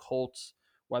on the Colts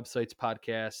website's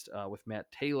podcast with Matt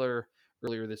Taylor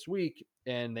earlier this week,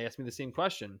 and they asked me the same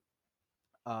question.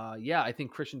 I think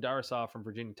Christian Darrisaw from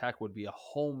Virginia Tech would be a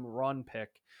home run pick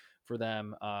for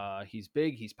them. He's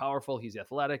big, he's powerful, he's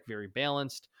athletic, very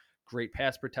balanced, great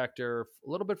pass protector, a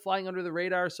little bit flying under the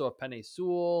radar. So if Penei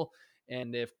Sewell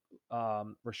and if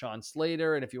Rashawn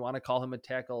Slater, and if you want to call him a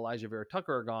tackle, Elijah Vera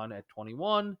Tucker are gone at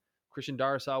 21, Christian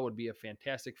Darrisaw would be a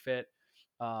fantastic fit.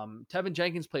 Tevin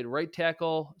Jenkins played right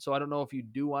tackle, so I don't know if you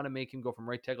do want to make him go from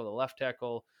right tackle to left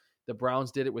tackle. The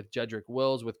Browns did it with Jedrick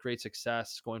Wills with great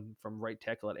success, going from right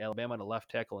tackle at Alabama to left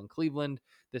tackle in Cleveland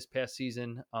this past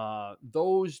season.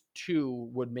 Those two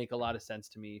would make a lot of sense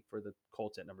to me for the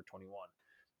Colts at number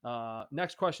 21.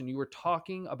 Next question. You were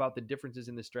talking about the differences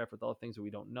in this draft with all the things that we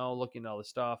don't know, looking at all the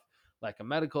stuff, lack of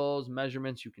medicals,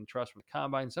 measurements you can trust from the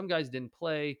combine. Some guys didn't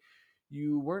play.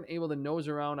 You weren't able to nose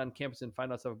around on campus and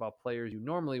find out stuff about players you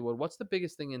normally would. What's the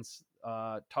biggest thing in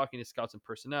talking to scouts and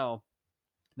personnel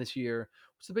this year?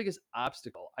 What's the biggest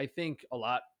obstacle? I think a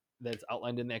lot that's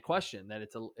outlined in that question, that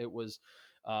it was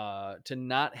to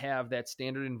not have that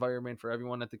standard environment for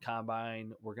everyone at the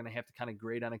combine. We're going to have to kind of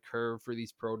grade on a curve for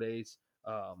these pro days.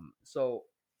 So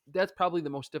that's probably the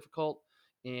most difficult.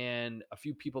 And a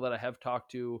few people that I have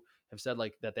talked to have said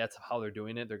like that's how they're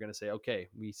doing it. They're going to say, okay,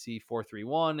 we see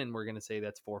 4.31 and we're going to say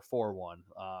that's 4.41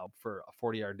 for a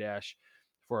 40-yard dash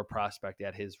for a prospect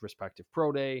at his respective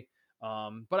pro day.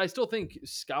 But I still think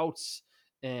scouts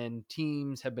and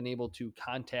teams have been able to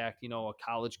contact, a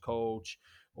college coach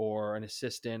or an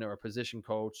assistant or a position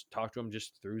coach, talk to them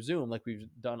just through Zoom, like we've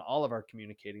done all of our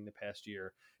communicating the past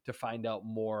year to find out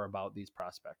more about these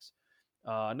prospects.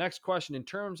 Next question. In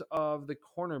terms of the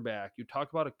cornerback, you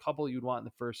talk about a couple you'd want in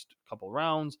the first couple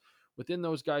rounds. Within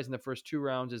those guys in the first 2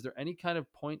 rounds, is there any kind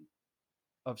of point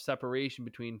of separation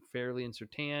between Fairley and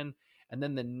Surtain? And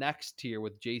then the next tier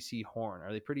with Jaycee Horn,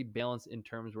 are they pretty balanced in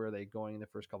terms where are they going in the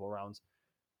first couple of rounds?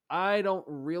 I don't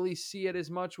really see it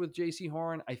as much with Jaycee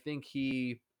Horn. I think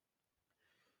he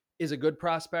is a good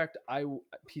prospect.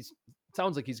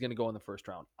 Sounds like he's going to go in the first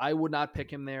round. I would not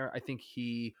pick him there. I think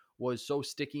he was so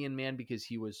sticky in man because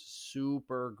he was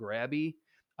super grabby.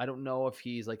 I don't know if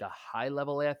he's like a high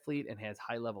level athlete and has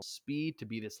high level speed to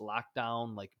be this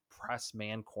lockdown, like press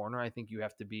man corner. I think you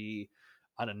have to be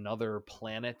on another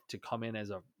planet to come in as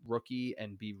a rookie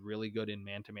and be really good in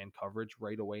man-to-man coverage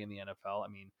right away in the NFL. I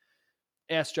mean,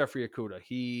 ask Jeffrey Okudah.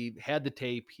 He had the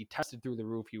tape. He tested through the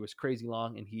roof. He was crazy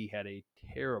long, and he had a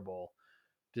terrible,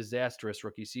 disastrous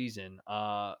rookie season.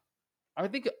 I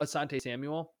think Asante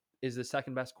Samuel is the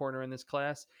second best corner in this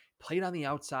class. Played on the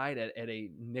outside at a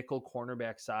nickel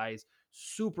cornerback size,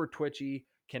 super twitchy,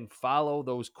 can follow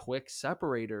those quick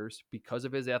separators because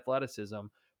of his athleticism,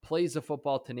 plays the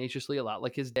football tenaciously, a lot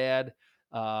like his dad,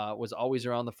 was always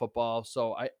around the football.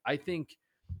 So I think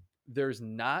there's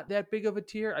not that big of a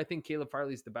tier. I think Caleb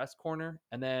Farley's the best corner.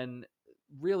 And then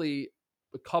really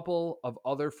a couple of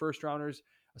other first rounders,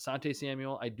 Asante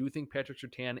Samuel. I do think Patrick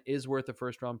Surtain is worth a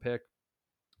first round pick.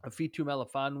 Afitu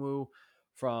Melifonwu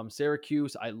from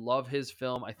Syracuse. I love his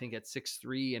film. I think at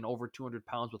 6'3" and over 200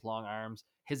 pounds with long arms,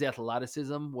 his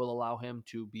athleticism will allow him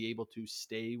to be able to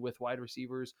stay with wide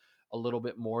receivers a little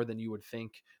bit more than you would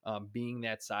think, being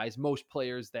that size. Most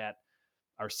players that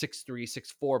are 6'3",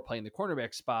 6'4", playing the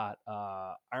cornerback spot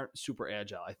aren't super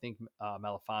agile. I think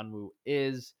Melifonwu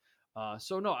is.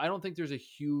 So no, I don't think there's a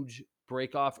huge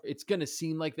break off. It's going to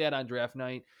seem like that on draft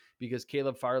night because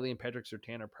Caleb Farley and Patrick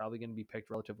Surtain are probably going to be picked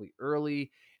relatively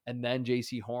early. And then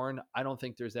Jaycee Horn, I don't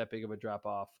think there's that big of a drop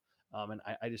off. And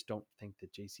I just don't think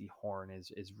that Jaycee Horn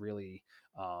is really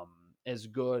as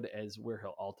good as where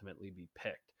he'll ultimately be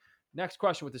picked. Next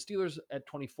question, with the Steelers at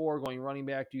 24 going running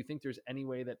back, do you think there's any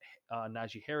way that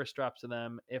Najee Harris drops to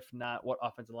them? If not, what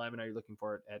offensive lineman are you looking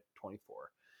for at 24?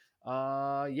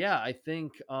 I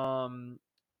think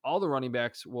all the running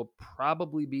backs will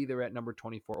probably be there at number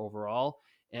 24 overall.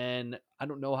 And I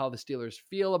don't know how the Steelers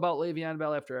feel about Le'Veon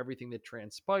Bell after everything that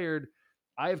transpired.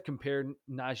 I have compared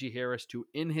Najee Harris to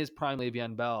in his prime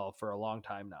Le'Veon Bell for a long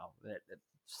time now. That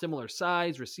similar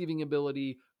size, receiving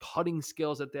ability, cutting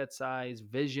skills at that size,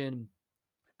 vision,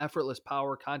 effortless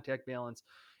power, contact balance.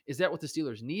 Is that what the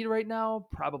Steelers need right now?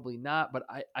 Probably not. But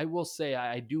I will say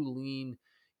I do lean,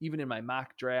 even in my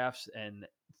mock drafts and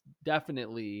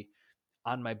definitely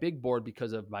on my big board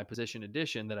because of my position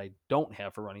addition that I don't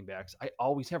have for running backs, I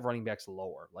always have running backs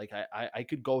lower. Like I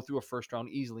could go through a first round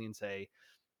easily and say,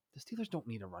 the Steelers don't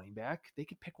need a running back. They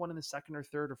could pick one in the second or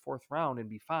third or fourth round and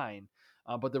be fine.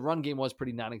 But the run game was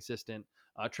pretty non-existent.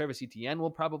 Travis Etienne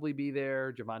will probably be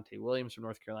there. Javonte Williams from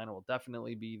North Carolina will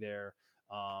definitely be there.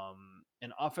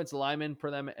 An offensive lineman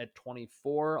for them at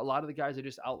 24. A lot of the guys I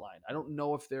just outlined. I don't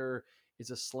know if there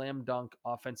is a slam dunk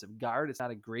offensive guard. It's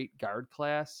not a great guard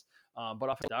class, but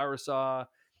offensive Darisaw,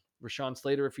 Rashawn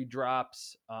Slater if he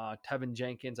drops, Tevin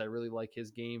Jenkins. I really like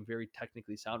his game. Very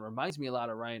technically sound. Reminds me a lot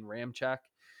of Ryan Ramczyk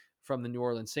from the New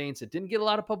Orleans Saints. It didn't get a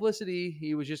lot of publicity.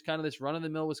 He was just kind of this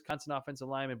run-of-the-mill Wisconsin offensive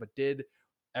lineman, but did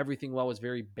everything well, was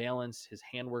very balanced. His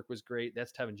handwork was great.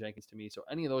 That's Tevin Jenkins to me. So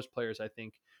any of those players I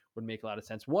think would make a lot of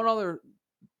sense. One other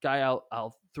guy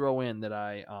I'll throw in that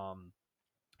I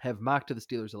have mocked to the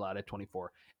Steelers a lot at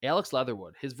 24, Alex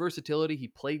Leatherwood. His versatility, he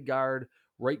played guard,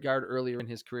 right guard earlier in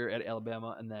his career at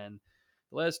Alabama, and then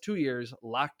the last 2 years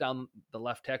locked down the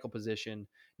left tackle position.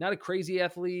 Not a crazy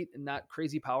athlete, not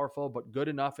crazy powerful, but good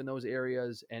enough in those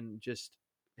areas, and just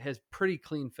has pretty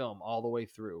clean film all the way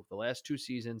through. The last 2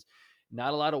 seasons,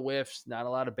 not a lot of whiffs, not a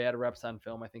lot of bad reps on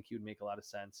film. I think he would make a lot of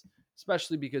sense,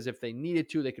 especially because if they needed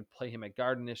to, they could play him at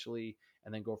guard initially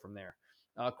and then go from there.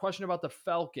 Question about the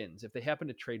Falcons. If they happen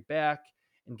to trade back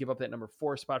and give up that number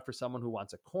 4 spot for someone who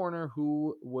wants a corner,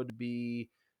 who would be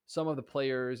some of the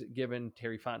players, given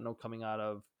Terry Fontenot coming out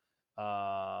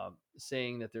of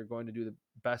saying that they're going to do the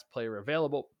best player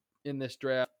available in this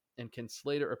draft? And can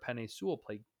Slater or Penei Sewell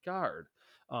play guard?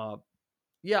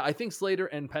 Yeah, I think Slater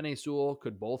and Penei Sewell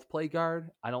could both play guard.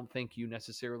 I don't think you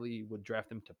necessarily would draft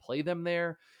them to play them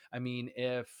there. I mean,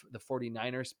 if the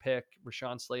 49ers pick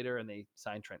Rashawn Slater and they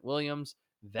sign Trent Williams,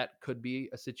 that could be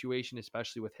a situation,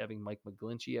 especially with having Mike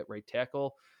McGlinchey at right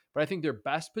tackle. But I think their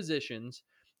best positions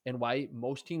and why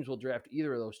most teams will draft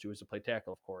either of those two is to play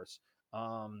tackle, of course.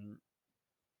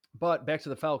 But back to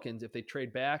the Falcons, if they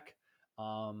trade back,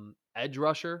 edge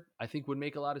rusher, I think would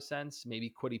make a lot of sense.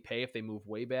 Maybe Kwity Paye if they move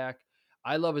way back.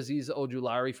 I love Azeez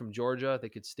Ojulari from Georgia. They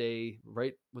could stay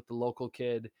right with the local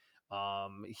kid.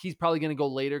 He's probably going to go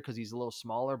later because he's a little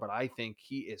smaller, but I think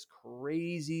he is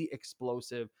crazy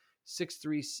explosive.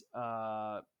 6'3",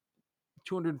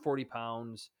 240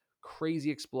 pounds,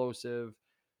 crazy explosive,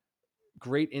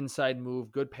 great inside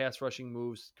move, good pass rushing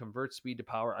moves, convert speed to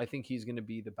power. I think he's going to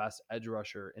be the best edge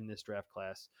rusher in this draft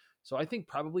class. So I think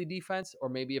probably defense, or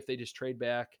maybe if they just trade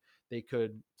back, they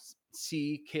could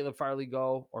see Caleb Farley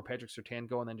go or Patrick Surtain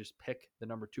go and then just pick the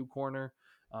number 2 corner.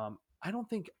 I don't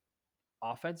think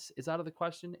offense is out of the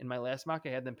question. In my last mock, I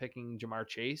had them picking Ja'Marr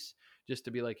Chase just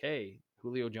to be like, hey,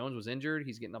 Julio Jones was injured.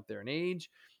 He's getting up there in age.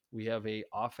 We have a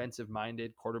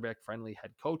offensive-minded, quarterback-friendly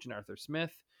head coach in Arthur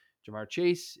Smith. Ja'Marr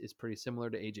Chase is pretty similar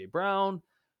to A.J. Brown.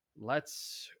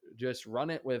 Let's just run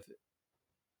it with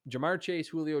Ja'Marr Chase,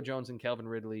 Julio Jones, and Calvin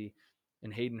Ridley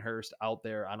and Hayden Hurst out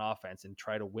there on offense and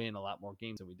try to win a lot more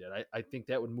games than we did. I think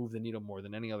that would move the needle more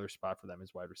than any other spot for them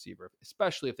as wide receiver,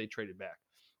 especially if they traded back.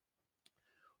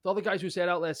 With all the guys who sat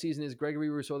out last season, is Gregory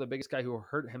Rousseau the biggest guy who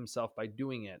hurt himself by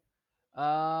doing it?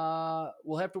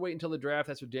 We'll have to wait until the draft.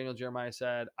 That's what Daniel Jeremiah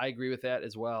said. I agree with that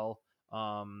as well.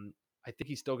 I think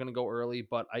he's still going to go early,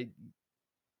 but I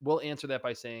will answer that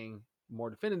by saying more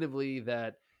definitively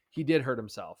that he did hurt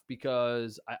himself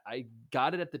because I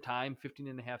got it at the time, 15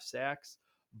 and a half sacks,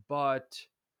 but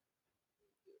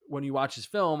when you watch his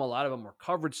film, a lot of them were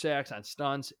coverage sacks on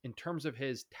stunts. In terms of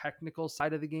his technical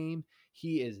side of the game,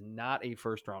 he is not a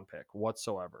first-round pick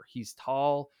whatsoever. He's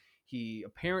tall. He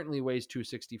apparently weighs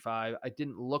 265. I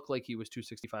didn't look like he was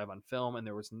 265 on film, and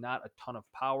there was not a ton of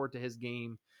power to his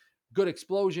game. Good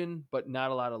explosion, but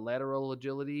not a lot of lateral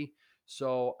agility.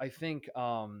 So I think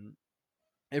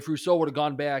if Rousseau would have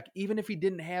gone back, even if he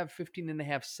didn't have 15 and a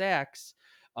half sacks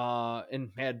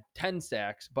and had 10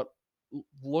 sacks, but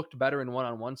looked better in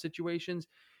one-on-one situations,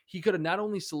 he could have not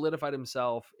only solidified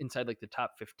himself inside like the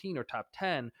top 15 or top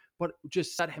 10, but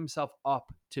just set himself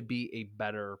up to be a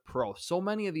better pro. So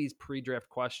many of these pre-draft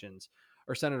questions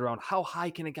are centered around how high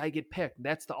can a guy get picked?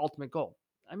 That's the ultimate goal.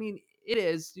 I mean, it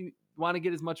is. You want to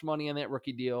get as much money on that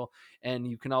rookie deal, and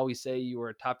you can always say you were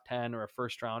a top 10 or a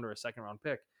first round or a second round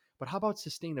pick. But how about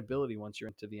sustainability once you're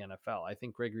into the NFL? I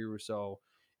think Gregory Rousseau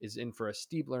is in for a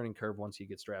steep learning curve once he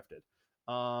gets drafted.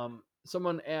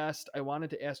 Someone asked, I wanted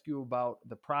to ask you about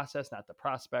the process, not the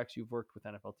prospects. You've worked with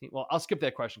NFL teams. Well, I'll skip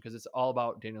that question because it's all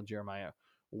about Daniel Jeremiah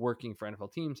working for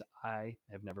NFL teams. I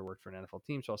have never worked for an NFL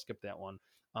team, so I'll skip that one.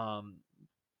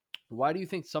 Why do you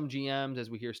think some GMs,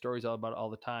 as we hear stories all about it all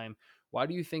the time, why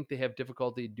do you think they have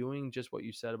difficulty doing just what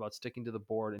you said about sticking to the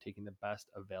board and taking the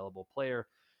best available player?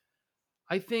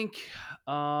 I think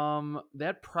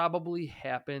that probably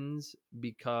happens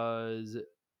because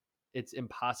it's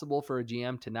impossible for a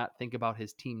GM to not think about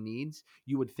his team needs.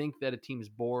 You would think that a team's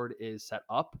board is set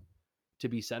up to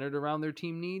be centered around their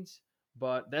team needs,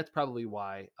 but that's probably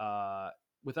why.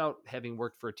 Without having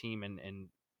worked for a team and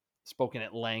spoken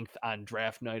at length on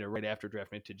draft night or right after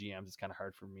draft night to GMs, it's kind of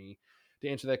hard for me to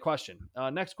answer that question.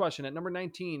 Next question. At number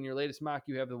 19, your latest mock,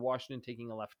 you have the Washington taking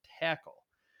a left tackle.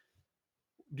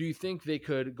 Do you think they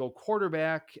could go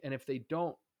quarterback? And if they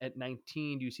don't at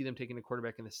 19, do you see them taking a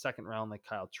quarterback in the second round like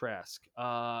Kyle Trask?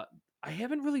 I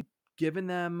haven't really given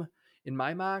them, in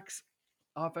my mocks,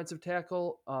 offensive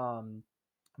tackle.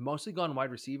 Mostly gone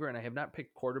wide receiver, and I have not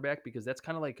picked quarterback because that's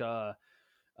kind of like a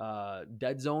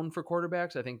dead zone for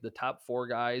quarterbacks. I think the top 4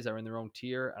 guys are in their own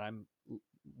tier, and I'm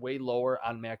way lower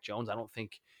on Mac Jones. I don't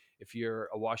think if you're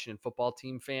a Washington football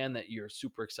team fan that you're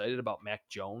super excited about Mac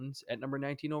Jones at number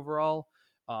 19 overall.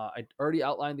 I already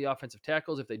outlined the offensive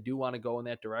tackles if they do want to go in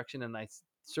that direction, and I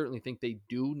certainly think they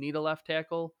do need a left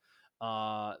tackle.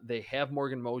 They have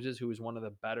Morgan Moses, who is one of the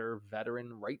better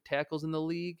veteran right tackles in the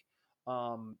league.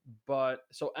 But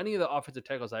so any of the offensive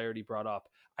tackles I already brought up,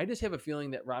 I just have a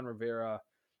feeling that Ron Rivera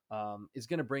is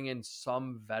going to bring in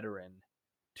some veteran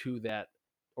to that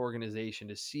organization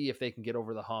to see if they can get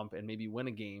over the hump and maybe win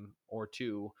a game or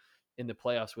two in the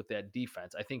playoffs with that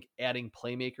defense. I think adding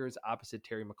playmakers opposite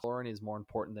Terry McLaurin is more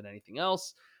important than anything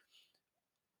else.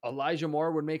 Elijah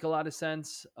Moore would make a lot of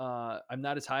sense. I'm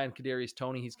not as high on Kadarius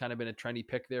Toney. He's kind of been a trendy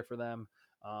pick there for them.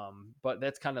 But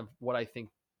that's kind of what I think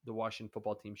the Washington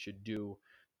football team should do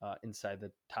inside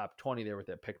the top 20 there with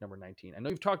that pick number 19. I know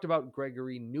you've talked about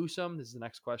Gregory Newsome. This is the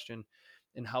next question,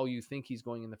 and how you think he's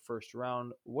going in the first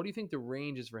round. What do you think the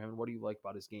range is for him, and what do you like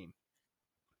about his game?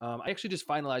 I actually just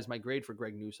finalized my grade for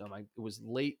Greg Newsome. It was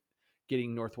late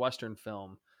getting Northwestern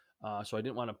film, so I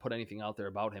didn't want to put anything out there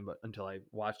about him, but until I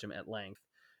watched him at length.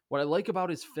 What I like about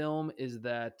his film is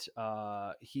that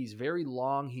he's very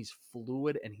long, he's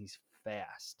fluid, and he's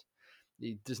fast.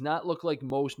 He does not look like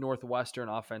most Northwestern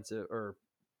offensive or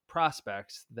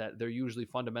prospects that they're usually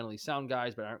fundamentally sound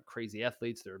guys, but aren't crazy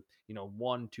athletes. They're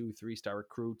 1, 2, 3-star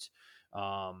recruits.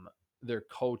 Their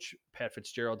coach, Pat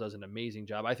Fitzgerald, does an amazing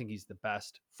job. I think he's the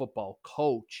best football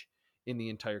coach in the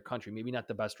entire country. Maybe not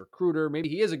the best recruiter. Maybe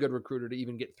he is a good recruiter to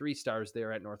even get 3 stars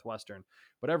there at Northwestern.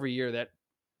 But every year that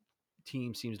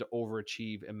team seems to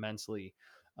overachieve immensely.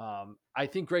 I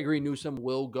think Gregory Newsome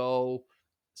will go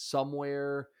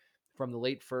somewhere from the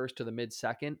late first to the mid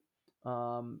second.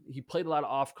 He played a lot of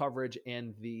off coverage,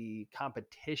 and the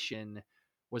competition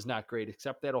was not great,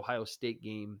 except that Ohio State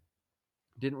game.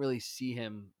 Didn't really see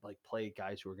him like play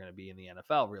guys who are going to be in the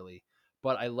NFL really,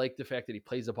 but I like the fact that he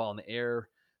plays the ball in the air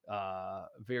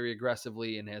very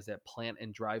aggressively and has that plant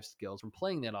and drive skills from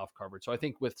playing that off coverage. So I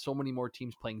think with so many more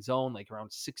teams playing zone, like around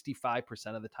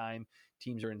 65% of the time,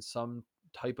 teams are in some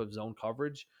type of zone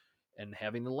coverage, and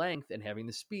having the length and having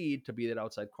the speed to be that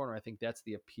outside corner, I think that's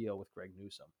the appeal with Greg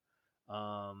Newsome.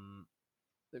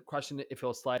 The question, if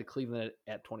he'll slide to Cleveland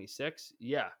at 26,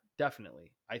 yeah,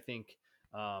 definitely. I think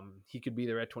he could be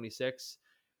there at 26.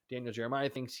 Daniel Jeremiah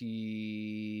thinks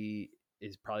he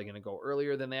is probably going to go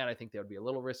earlier than that. I think that would be a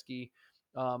little risky.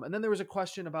 And then there was a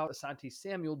question about Asante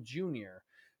Samuel Jr.,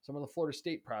 some of the Florida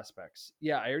State prospects.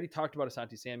 Yeah, I already talked about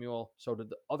Asante Samuel. So did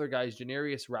the other guys,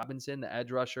 Janarius Robinson, the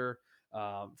edge rusher.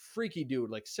 Freaky dude,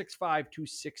 like 6'5",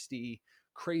 260,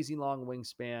 crazy long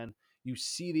wingspan. You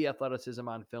see the athleticism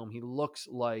on film. He looks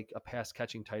like a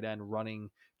pass-catching tight end running,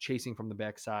 chasing from the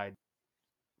backside.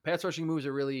 Pass rushing moves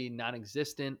are really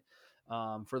non-existent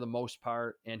for the most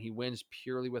part, and he wins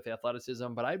purely with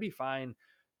athleticism. But I'd be fine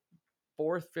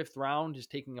 4th, 5th round, just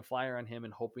taking a flyer on him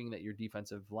and hoping that your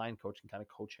defensive line coach can kind of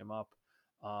coach him up.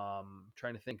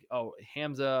 Trying to think. Oh,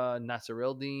 Hamza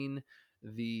Nasirildeen,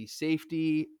 the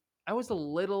safety. I was a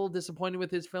little disappointed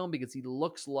with his film because he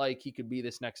looks like he could be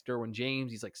this next Derwin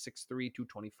James. He's like 6'3",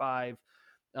 225.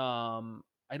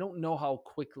 I don't know how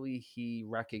quickly he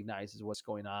recognizes what's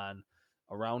going on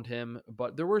around him,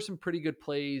 but there were some pretty good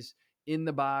plays in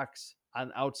the box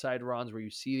on outside runs where you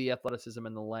see the athleticism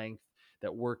and the length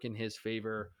that work in his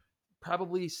favor.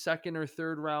 Probably 2nd or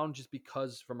 3rd round, just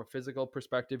because from a physical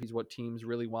perspective, he's what teams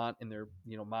really want in their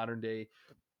modern day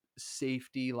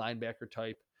safety linebacker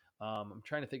type. I'm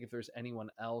trying to think if there's anyone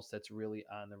else that's really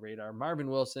on the radar.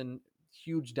 Marvin Wilson,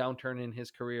 huge downturn in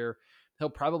his career. He'll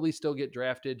probably still get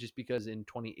drafted just because in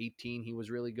 2018 he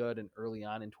was really good and early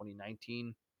on in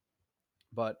 2019.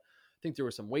 But I think there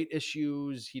were some weight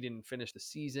issues. He didn't finish the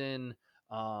season.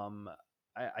 I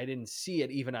didn't see it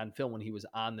even on film when he was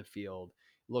on the field.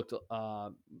 Looked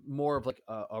more of like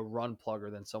a run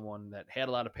plugger than someone that had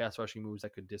a lot of pass rushing moves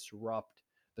that could disrupt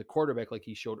the quarterback like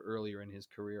he showed earlier in his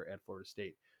career at Florida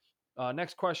State.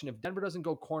 Next question: if Denver doesn't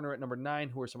go corner at number 9,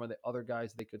 who are some of the other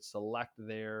guys they could select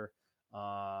there?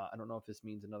 I don't know if this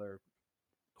means another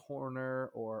corner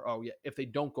or if they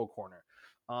don't go corner.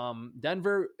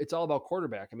 Denver, it's all about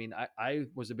quarterback. I mean, I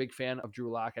was a big fan of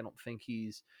Drew Lock. I don't think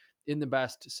he's in the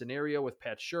best scenario with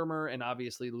Pat Shurmur, and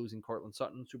obviously losing Cortland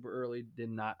Sutton super early did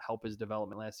not help his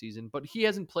development last season. But he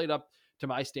hasn't played up to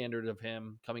my standard of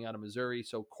him coming out of Missouri.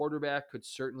 So quarterback could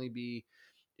certainly be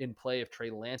in play if Trey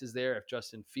Lance is there. If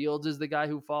Justin Fields is the guy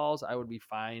who falls, I would be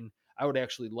fine. I would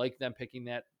actually like them picking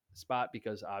that spot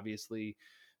because obviously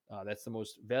that's the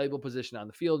most valuable position on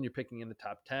the field, and you're picking in the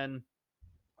top 10.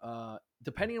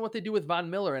 Depending on what they do with Von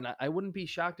Miller, and I wouldn't be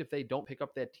shocked if they don't pick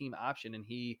up that team option and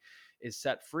he is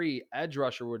set free. Edge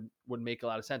rusher would make a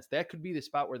lot of sense. That could be the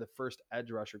spot where the first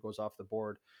edge rusher goes off the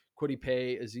board. Kwity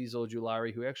Paye, Azeez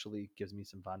Ojulari, who actually gives me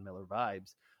some Von Miller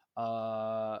vibes.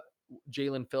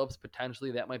 Jalen Phillips,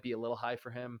 potentially, that might be a little high for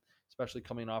him, especially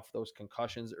coming off those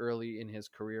concussions early in his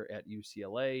career at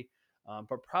UCLA.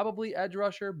 But probably edge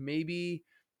rusher, maybe.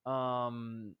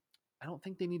 I don't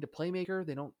think they need a playmaker.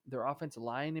 Their offensive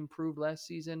line improved last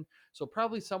season. So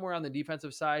probably somewhere on the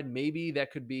defensive side, maybe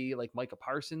that could be like Micah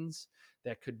Parsons.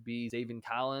 That could be Zaven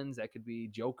Collins. That could be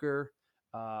Joker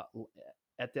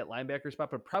at that linebacker spot,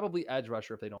 but probably edge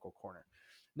rusher if they don't go corner.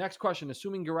 Next question,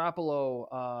 assuming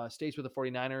Garoppolo stays with the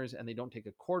 49ers and they don't take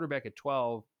a quarterback at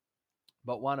 12,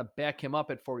 but want to back him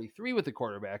up at 43 with the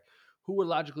quarterback, who would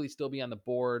logically still be on the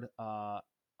board? I'll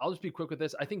just be quick with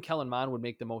this. I think Kellen Mond would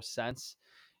make the most sense.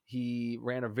 He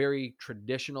ran a very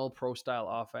traditional pro-style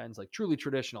offense, like truly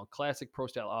traditional, classic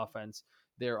pro-style offense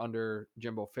there under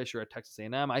Jimbo Fisher at Texas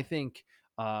A&M. I think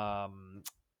Kyle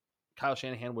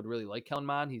Shanahan would really like Kellen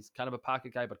Mond. He's kind of a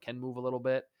pocket guy, but can move a little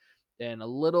bit. And a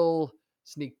little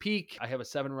sneak peek, I have a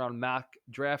 7-round mock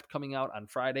draft coming out on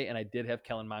Friday, and I did have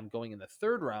Kellen Mond going in the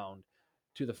 3rd round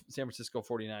to the San Francisco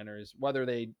 49ers. Whether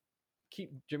they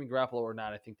keep Jimmy Garoppolo or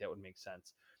not, I think that would make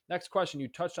sense. Next question, you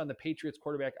touched on the Patriots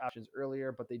quarterback options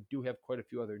earlier, but they do have quite a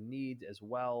few other needs as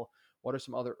well. What are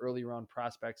some other early round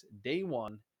prospects day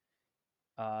one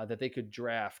that they could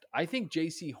draft? I think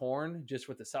J.C. Horn, just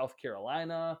with the South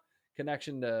Carolina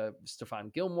connection to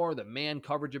Stephon Gilmore, the man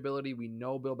coverage ability. We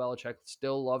know Bill Belichick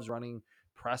still loves running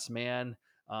press man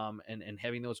and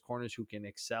having those corners who can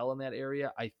excel in that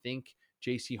area. I think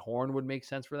J.C. Horn would make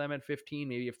sense for them at 15,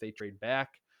 maybe if they trade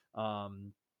back.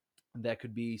 That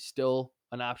could be still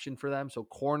an option for them. So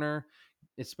corner,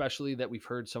 especially that we've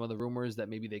heard some of the rumors that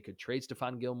maybe they could trade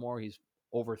Stephon Gilmore. He's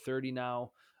over 30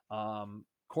 now.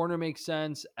 Corner makes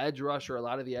sense. Edge rusher, a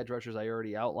lot of the edge rushers I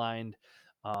already outlined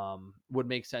would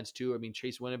make sense too. I mean,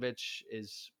 Chase Winovich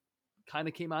is kind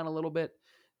of came on a little bit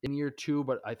in year 2,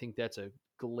 but I think that's a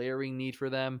glaring need for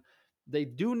them. They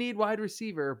do need wide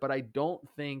receiver, but I don't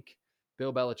think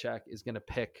Bill Belichick is going to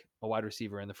pick a wide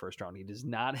receiver in the 1st round. He does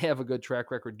not have a good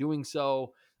track record doing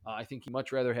so. I think he'd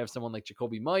much rather have someone like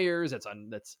Jacoby Myers that's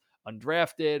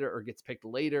undrafted or gets picked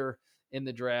later in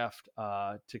the draft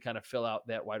to kind of fill out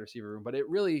that wide receiver room. But it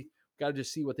really got to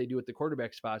just see what they do at the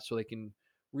quarterback spot so they can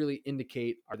really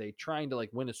indicate, are they trying to like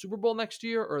win a Super Bowl next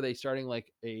year, or are they starting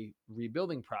like a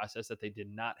rebuilding process that they did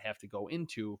not have to go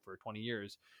into for 20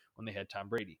 years when they had Tom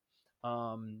Brady.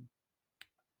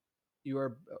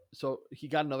 So he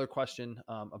got another question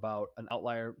about an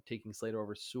outlier taking Slater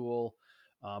over Sewell.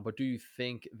 But do you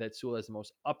think that Sewell has the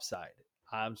most upside?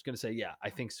 I'm just going to say, yeah, I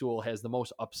think Sewell has the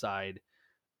most upside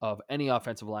of any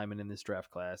offensive lineman in this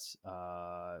draft class.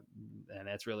 And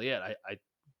that's really it. I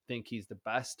think he's the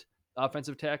best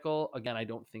offensive tackle. Again, I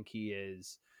don't think he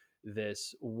is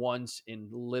this once in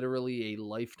literally a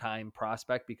lifetime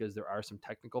prospect because there are some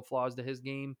technical flaws to his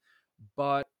game.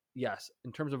 But yes,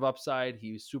 in terms of upside,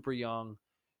 he's super young.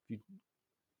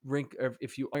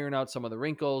 If you iron out some of the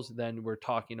wrinkles, then we're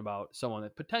talking about someone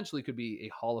that potentially could be a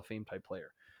Hall of Fame type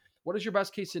player. What is your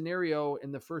best case scenario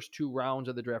in the first 2 rounds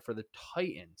of the draft for the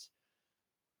Titans?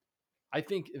 I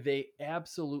think they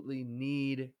absolutely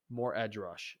need more edge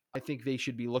rush. I think they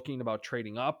should be looking about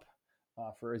trading up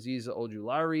for Azeez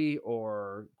Ojulari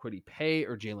or Kwity Paye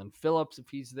or Jalen Phillips if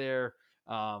he's there,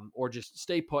 or just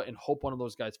stay put and hope one of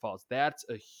those guys falls. That's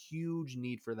a huge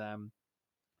need for them.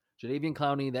 Jadeveon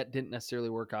Clowney, that didn't necessarily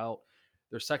work out.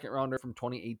 Their 2nd rounder from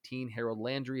 2018, Harold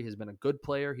Landry, has been a good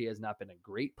player. He has not been a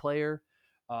great player.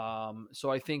 So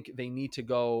I think they need to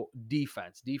go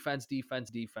defense.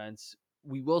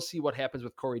 We will see what happens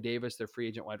with Corey Davis, their free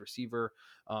agent wide receiver.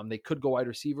 They could go wide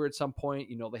receiver at some point.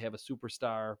 You know, they have a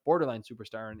superstar, borderline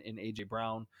superstar in A.J.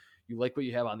 Brown. You like what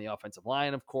you have on the offensive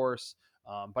line, of course.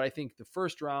 But I think the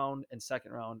 1st round and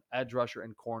 2nd round, edge rusher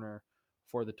and corner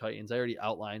for the Titans. I already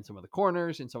outlined some of the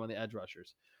corners and some of the edge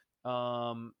rushers.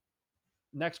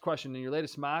 Next question. In your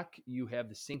latest mock, you have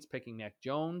the Saints picking Mac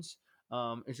Jones.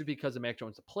 Is it because of Mac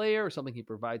Jones, the player, or something he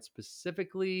provides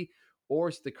specifically, or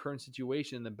is the current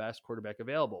situation the best quarterback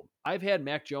available? I've had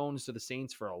Mac Jones to the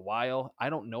Saints for a while. I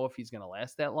don't know if he's going to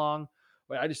last that long,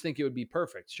 but I just think it would be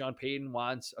perfect. Sean Payton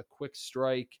wants a quick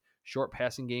strike, short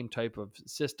passing game type of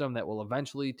system that will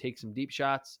eventually take some deep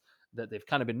shots that they've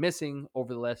kind of been missing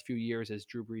over the last few years as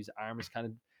Drew Brees' arm has kind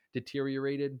of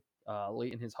deteriorated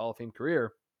late in his Hall of Fame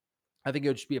career. I think it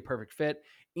would just be a perfect fit.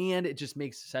 And it just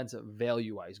makes sense of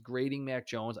value wise. Grading Mac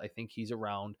Jones, I think he's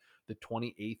around the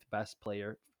 28th best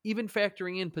player, even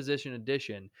factoring in position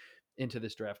addition into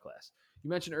this draft class. You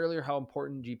mentioned earlier how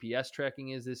important GPS tracking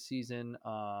is this season,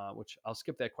 which I'll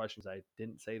skip that question because I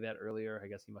didn't say that earlier. I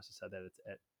guess he must have said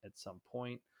that at some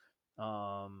point.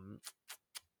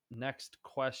 Next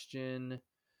question.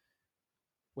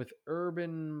 With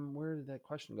Urban, where did that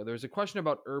question go? There's a question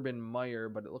about Urban Meyer,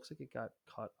 but it looks like it got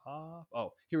cut off.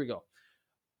 Oh, here we go.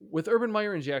 With Urban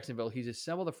Meyer in Jacksonville, he's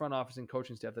assembled a front office and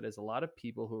coaching staff that has a lot of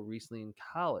people who are recently in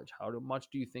college. How much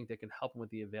do you think that can help him with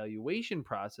the evaluation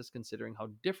process, considering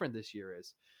how different this year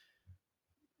is?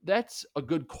 That's a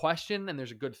good question, and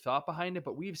there's a good thought behind it.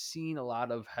 But we've seen a lot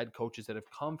of head coaches that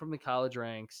have come from the college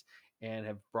ranks and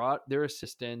have brought their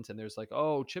assistants, and there's like,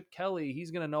 oh, Chip Kelly,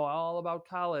 he's going to know all about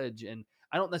college. And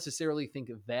I don't necessarily think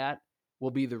that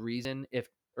will be the reason if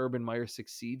Urban Meyer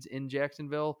succeeds in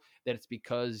Jacksonville, that it's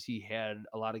because he had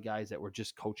a lot of guys that were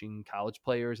just coaching college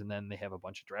players, and then they have a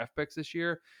bunch of draft picks this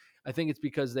year. I think it's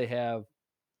because they have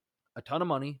a ton of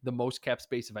money, the most cap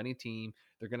space of any team.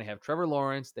 They're going to have Trevor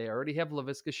Lawrence. They already have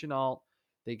Laviska Shenault.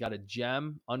 They got a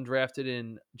gem undrafted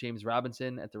in James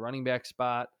Robinson at the running back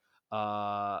spot. They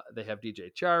have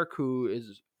DJ Chark, who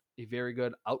is a very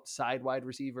good outside wide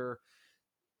receiver.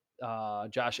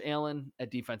 Josh Allen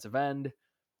at defensive end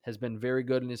has been very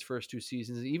good in his first two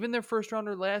seasons. Even their first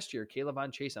rounder last year, Caleb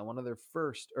Von Chase, on one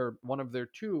of their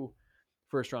two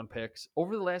first round picks.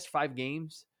 Over the last 5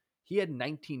 games, he had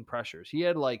 19 pressures. He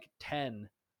had like 10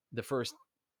 the first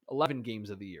 11 games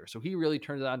of the year. So he really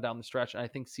turned it on down the stretch. And I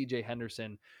think CJ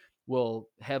Henderson will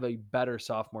have a better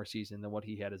sophomore season than what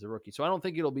he had as a rookie. So I don't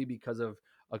think it'll be because of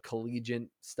a collegiate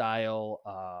style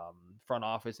front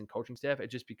office and coaching staff.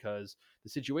 It's just because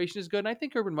the situation is good. And I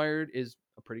think Urban Meyer is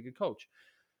a pretty good coach.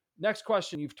 Next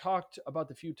question. You've talked about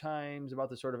the few times about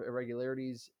the sort of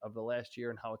irregularities of the last year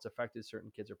and how it's affected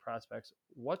certain kids or prospects.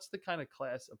 What's the kind of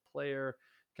class of player,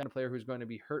 who's going to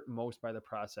be hurt most by the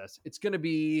process? It's going to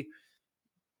be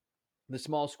the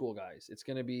small school guys. It's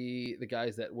going to be the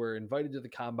guys that were invited to the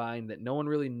combine that no one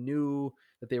really knew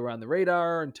that they were on the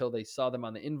radar until they saw them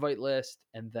on the invite list,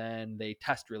 and then they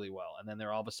test really well, and then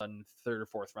they're all of a sudden 3rd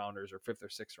or 4th rounders or 5th or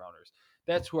 6th rounders.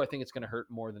 That's who I think it's going to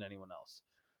hurt more than anyone else.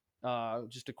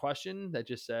 Just a question that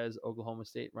just says Oklahoma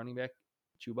State running back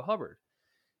Chuba Hubbard.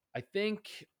 I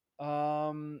think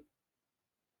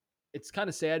it's kind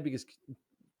of sad because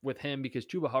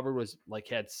Chuba Hubbard was like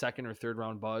had 2nd or 3rd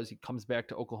round buzz. He comes back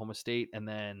to Oklahoma State and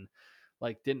then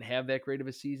like didn't have that great of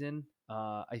a season.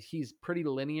 He's pretty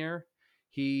linear.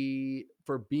 He,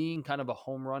 for being kind of a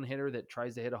home run hitter that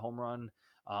tries to hit a home run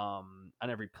on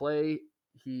every play,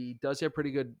 he does have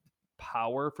pretty good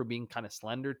power for being kind of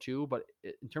slender too. But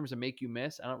in terms of make you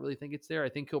miss, I don't really think it's there. I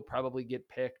think he'll probably get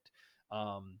picked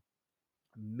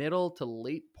middle to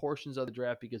late portions of the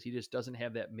draft because he just doesn't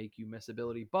have that make you miss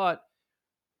ability. But,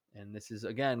 and this is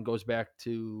again goes back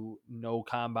to no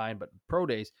combine but pro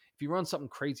days, if he runs something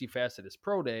crazy fast at his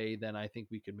pro day, then I think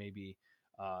we could maybe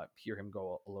hear him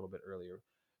go a little bit earlier.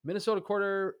 Minnesota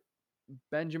quarter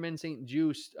Benjamin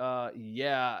St-Juste,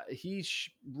 he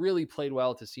really played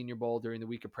well at the Senior Bowl during the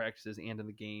week of practices and in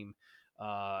the game.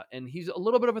 And he's a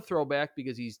little bit of a throwback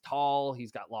because he's tall,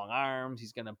 he's got long arms,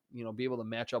 he's going to be able to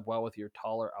match up well with your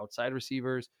taller outside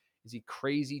receivers. Is he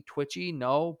crazy twitchy?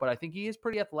 No, but I think he is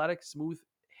pretty athletic, smooth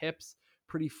hips,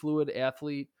 pretty fluid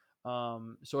athlete.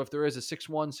 So if there is a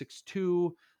 6'1",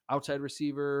 6'2", outside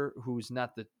receiver who's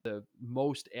not the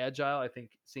most agile, I think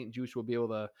St-Juste will be able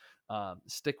to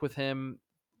stick with him.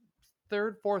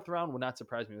 3rd, 4th round would not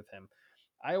surprise me with him.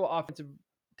 Iowa offensive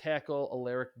tackle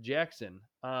Alaric Jackson.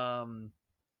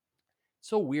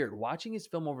 So weird. Watching his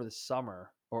film over the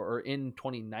summer or in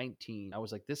 2019, I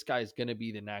was like, this guy's going to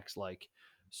be the next like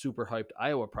super hyped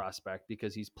Iowa prospect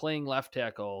because he's playing left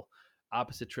tackle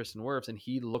opposite Tristan Wirfs, and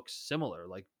he looks similar,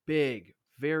 like big,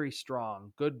 very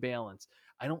strong, good balance.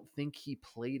 I don't think he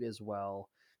played as well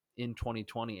in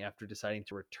 2020 after deciding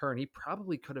to return. He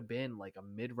probably could have been like a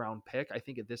mid-round pick. I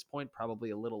think at this point,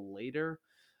 probably a little later.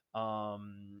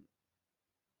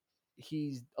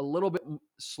 he's a little bit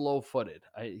slow-footed.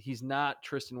 He's not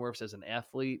Tristan Wirfs as an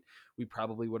athlete. We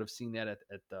probably would have seen that at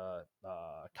the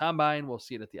combine. We'll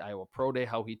see it at the Iowa Pro Day,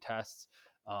 how he tests.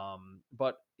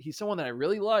 But he's someone that I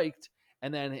really liked.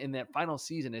 And then in that final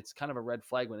season, it's kind of a red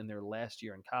flag when in their last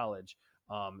year in college,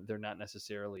 they're not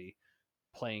necessarily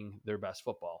playing their best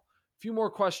football. A few more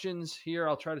questions here.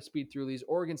 I'll try to speed through these.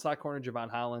 Oregon slot corner Javon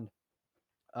Holland.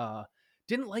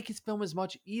 Didn't like his film as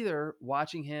much either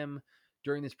watching him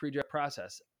during this pre-draft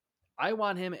process. I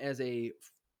want him as a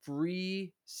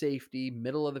free safety,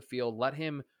 middle of the field. Let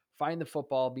him find the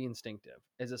football, be instinctive.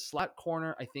 As a slot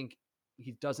corner, I think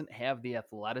he doesn't have the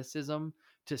athleticism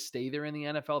to stay there in the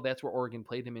NFL. That's where Oregon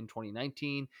played him in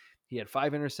 2019. He had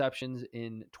 5 interceptions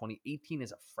in 2018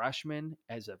 as a freshman,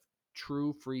 as a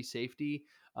true free safety.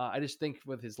 I just think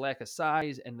with his lack of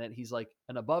size and that he's like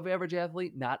an above average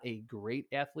athlete, not a great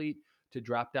athlete to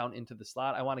drop down into the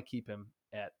slot, I want to keep him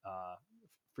at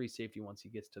free safety once he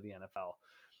gets to the NFL.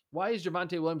 Why is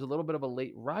Javonte Williams a little bit of a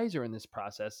late riser in this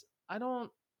process? I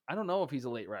don't know if he's a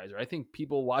late riser. I think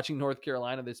people watching North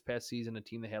Carolina this past season, a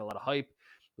team that had a lot of hype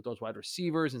with those wide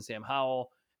receivers and Sam Howell,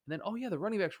 and then, oh yeah, the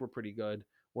running backs were pretty good.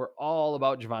 We're all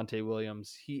about Javonte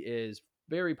Williams. He is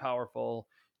very powerful.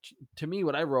 To me,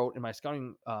 what I wrote in my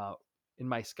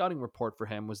scouting report for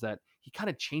him was that he kind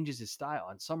of changes his style.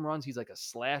 On some runs, he's like a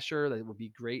slasher that would be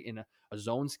great in a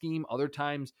zone scheme. Other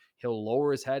times, he'll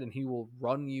lower his head and he will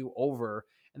run you over.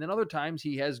 And then other times,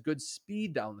 he has good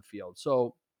speed down the field.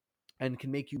 So, and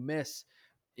can make you miss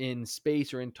in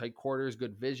space or in tight quarters,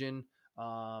 good vision.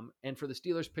 And for the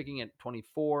Steelers picking at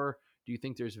 24, do you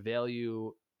think there's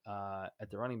value at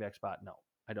the running back spot? No,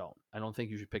 I don't. I don't think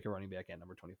you should pick a running back at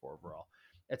number 24 overall.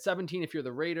 At 17, if you're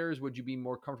the Raiders, would you be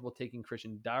more comfortable taking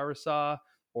Christian Darrisaw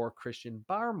or Christian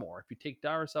Barmore? If you take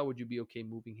Darrisaw, would you be okay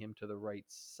moving him to the right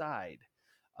side?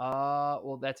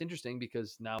 Well, that's interesting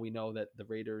because now we know that the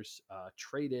Raiders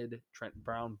traded Trent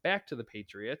Brown back to the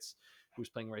Patriots, who's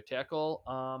playing right tackle.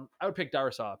 I would pick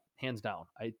Darrisaw, hands down.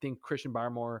 I think Christian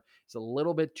Barmore is a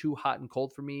little bit too hot and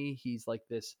cold for me. He's like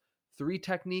this 3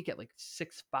 technique at like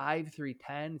 6'5",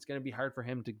 310. It's going to be hard for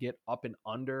him to get up and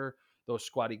under those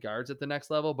squatty guards at the next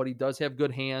level, but he does have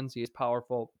good hands. He is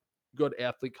powerful, good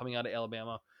athlete coming out of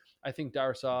Alabama. I think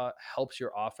Darrisaw helps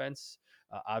your offense.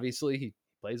 Obviously, he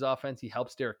plays offense. He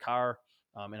helps Derek Carr,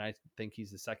 and I think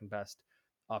he's the second best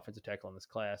offensive tackle in this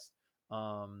class.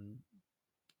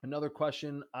 Another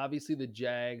question, obviously the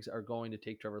Jags are going to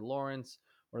take Trevor Lawrence.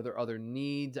 What are their other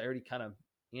needs? I already kind of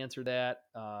answered that.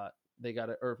 They got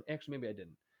to, or actually maybe I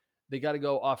didn't. They got to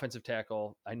go offensive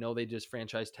tackle. I know they just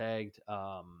franchise tagged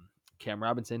Cam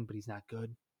Robinson, but he's not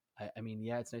good. I mean,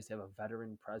 yeah, it's nice to have a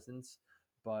veteran presence,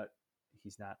 but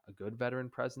he's not a good veteran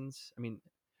presence. I mean,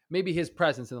 maybe his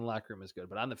presence in the locker room is good,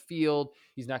 but on the field,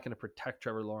 he's not going to protect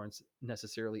Trevor Lawrence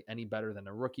necessarily any better than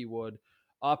a rookie would.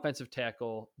 Offensive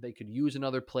tackle, they could use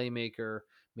another playmaker,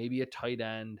 maybe a tight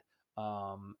end,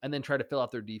 and then try to fill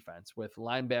out their defense with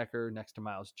linebacker next to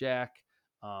Miles Jack.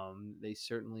 They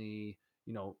certainly,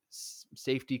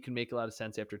 safety can make a lot of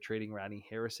sense after trading Rodney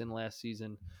Harrison last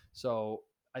season. So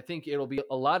I think it'll be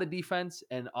a lot of defense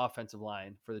and offensive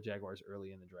line for the Jaguars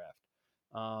early in the draft.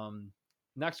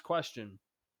 Next question.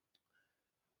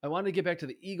 I wanted to get back to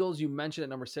the Eagles. You mentioned at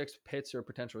number 6, Pitts or a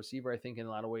potential receiver. I think in a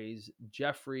lot of ways,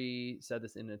 Jeffrey said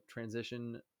this in a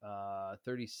transition.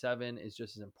 37 is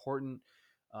just as important.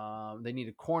 They need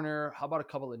a corner. How about a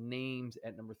couple of names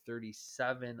at number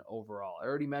 37 overall? I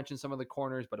already mentioned some of the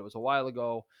corners, but it was a while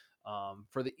ago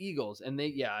for the Eagles. And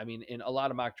in a lot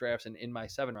of mock drafts and in my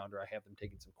 7-rounder, I have them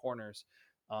taking some corners.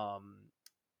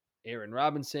 Aaron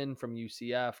Robinson from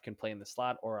UCF can play in the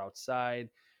slot or outside.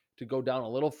 To go down a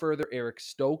little further, Eric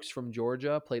Stokes from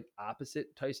Georgia played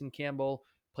opposite Tyson Campbell,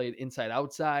 played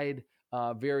inside-outside,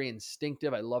 very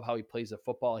instinctive. I love how he plays the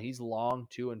football. He's long,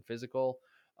 too, and physical,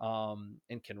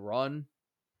 and can run.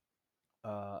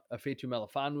 Afetu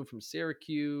Melifonwu from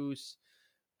Syracuse.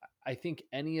 I think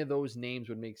any of those names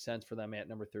would make sense for them at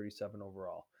number 37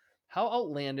 overall. How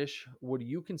outlandish would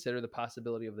you consider the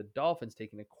possibility of the Dolphins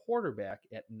taking a quarterback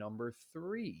at number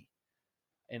 3?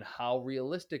 And how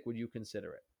realistic would you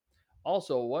consider it?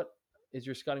 Also, what is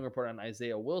your scouting report on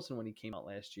Isaiah Wilson when he came out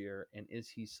last year, and is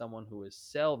he someone who is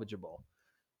salvageable?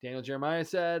 Daniel Jeremiah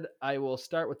said, I will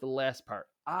start with the last part.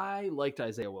 I liked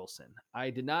Isaiah Wilson. I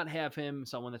did not have him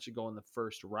someone that should go in the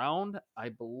first round. I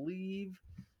believe,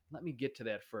 let me get to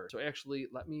that first. So actually,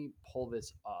 let me pull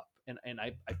this up. And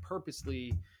I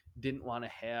purposely didn't want to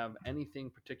have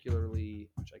anything particularly,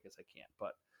 which I guess I can't,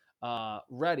 but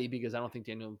ready because I don't think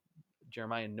Daniel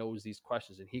Jeremiah knows these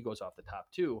questions, and he goes off the top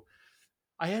too.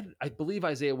 I believe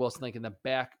Isaiah Wilson like in the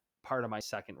back part of my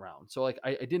second round. So like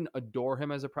I didn't adore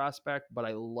him as a prospect, but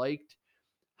I liked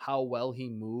how well he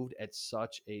moved at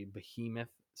such a behemoth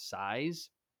size.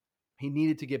 He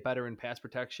needed to get better in pass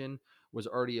protection, was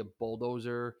already a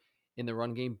bulldozer in the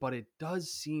run game, but it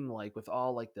does seem like with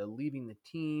all like the leaving the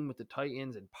team with the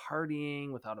Titans and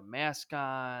partying without a mask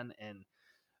on and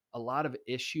a lot of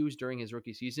issues during his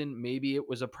rookie season, maybe it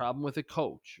was a problem with a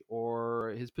coach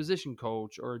or his position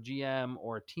coach or a GM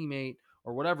or a teammate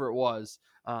or whatever it was.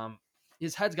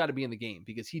 His head's got to be in the game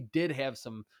because he did have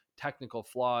some technical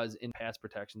flaws in pass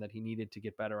protection that he needed to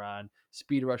get better on.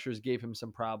 Speed rushers gave him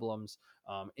some problems,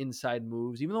 inside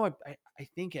moves, even though I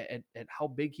think at how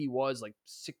big he was, like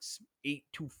 6'8",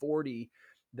 240,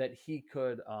 that he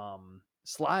could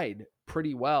slide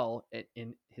pretty well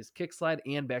in his kick slide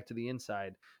and back to the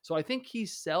inside. So I think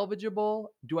he's salvageable.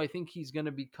 Do I think he's going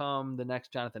to become the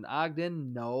next Jonathan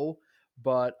Ogden? No,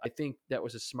 but I think that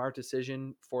was a smart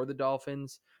decision for the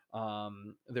Dolphins.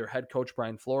 Their head coach,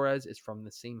 Brian Flores, is from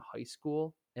the same high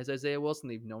school as Isaiah Wilson.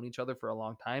 They've known each other for a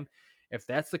long time. If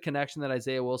that's the connection that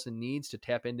Isaiah Wilson needs to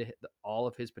tap into all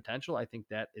of his potential, I think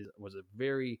that was a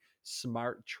very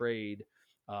smart trade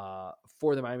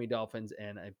for the Miami Dolphins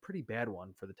and a pretty bad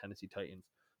one for the Tennessee Titans.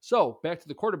 So back to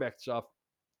the quarterback stuff.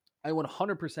 I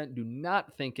 100% do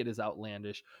not think it is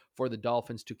outlandish for the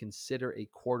Dolphins to consider a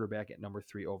quarterback at number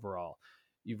 3 overall.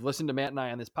 You've listened to Matt and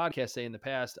I on this podcast say in the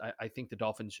past, I think the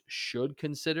Dolphins should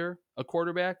consider a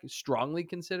quarterback, strongly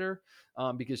consider,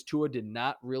 because Tua did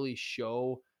not really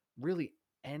show really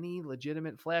any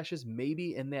legitimate flashes,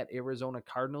 maybe in that Arizona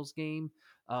Cardinals game.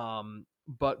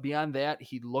 But beyond that,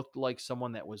 he looked like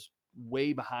someone that was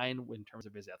way behind in terms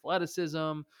of his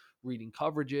athleticism, reading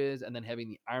coverages, and then having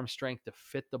the arm strength to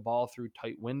fit the ball through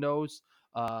tight windows.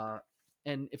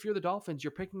 And if you're the Dolphins, you're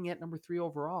picking at number 3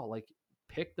 overall. Like,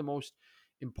 pick the most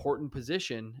important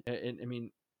position. And I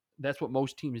mean, that's what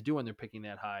most teams do when they're picking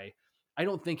that high. I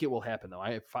don't think it will happen, though.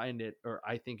 I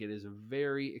think it is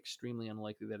very extremely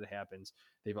unlikely that it happens.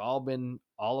 They've all been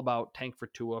all about tank for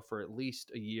Tua for at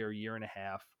least a year and a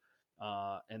half.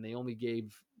 And they only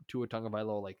gave Tua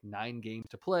Tagovailoa like 9 games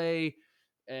to play.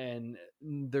 And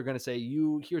they're going to say,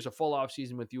 here's a full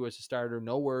offseason with you as a starter.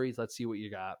 No worries. Let's see what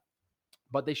you got.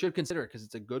 But they should consider it because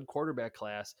it's a good quarterback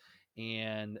class.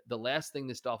 And the last thing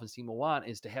this Dolphins team will want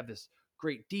is to have this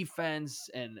great defense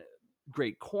and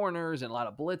great corners and a lot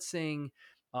of blitzing,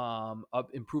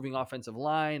 improving offensive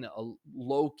line, a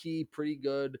low-key, pretty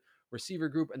good receiver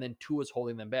group, and then Tua's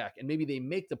holding them back. And maybe they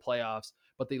make the playoffs,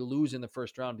 but they lose in the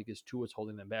first round because Tua's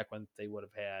holding them back when they would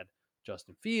have had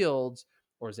Justin Fields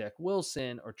or Zach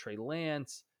Wilson or Trey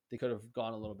Lance. They could have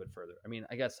gone a little bit further. I mean,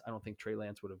 I guess I don't think Trey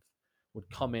Lance would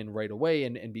come in right away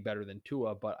and be better than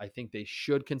Tua, but I think they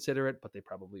should consider it, but they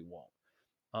probably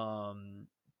won't.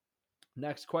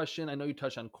 Next question. I know you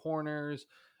touched on corners.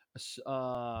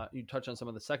 You touched on some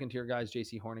of the second tier guys,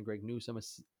 J.C. Horn and Greg Newsome.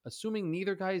 Assuming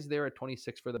neither guy is there at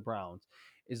 26 for the Browns,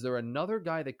 is there another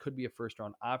guy that could be a first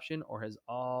round option, or has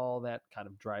all that kind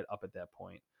of dried up at that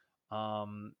point?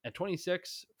 At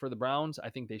 26 for the Browns, I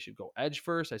think they should go edge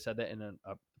first. I said that in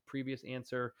a previous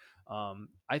answer.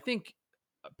 I think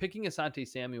picking Asante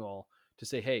Samuel to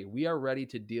say, hey, we are ready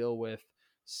to deal with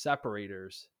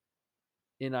separators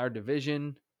in our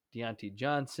division, Deontay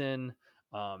Johnson,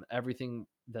 everything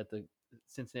that the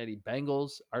Cincinnati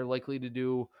Bengals are likely to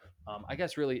do. I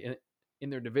guess really in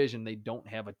their division, they don't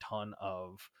have a ton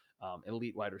of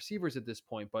elite wide receivers at this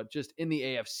point, but just in the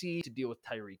AFC to deal with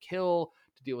Tyreek Hill,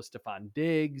 to deal with Stephon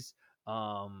Diggs,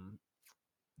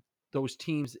 those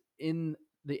teams in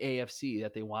the AFC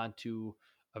that they want to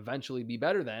eventually be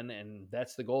better than, and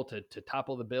that's the goal, to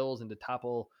topple the Bills and to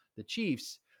topple the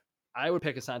Chiefs. I would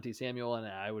pick Asante Samuel, and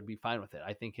I would be fine with it.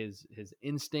 I think his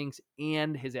instincts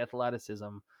and his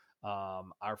athleticism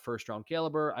are first round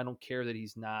caliber. I don't care that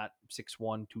he's not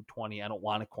 6'1", 220. I don't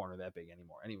want a corner that big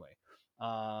anymore. Anyway,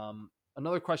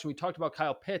 another question. We talked about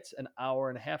Kyle Pitts an hour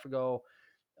and a half ago,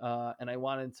 and I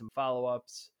wanted some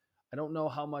follow-ups. I don't know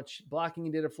how much blocking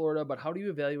he did at Florida, but how do you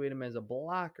evaluate him as a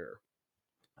blocker?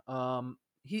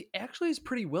 He actually is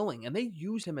pretty willing, and they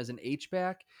use him as an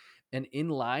H-back and in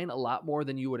line a lot more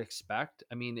than you would expect.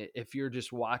 I mean, if you're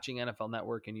just watching NFL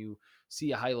Network and you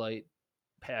see a highlight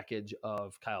package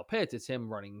of Kyle Pitts, it's him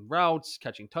running routes,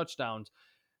 catching touchdowns,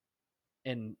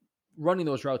 and running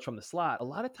those routes from the slot. A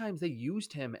lot of times they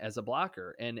used him as a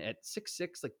blocker, and at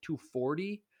 6'6", like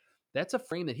 240, that's a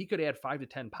frame that he could add 5 to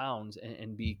 10 pounds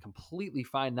and be completely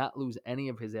fine, not lose any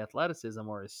of his athleticism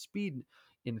or his speed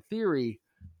in theory,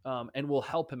 and will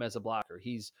help him as a blocker.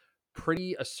 He's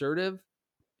pretty assertive,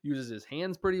 uses his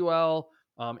hands pretty well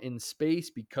in space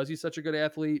because he's such a good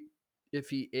athlete. If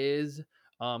he is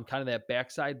kind of that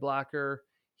backside blocker,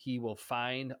 he will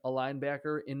find a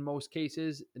linebacker in most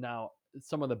cases. Now,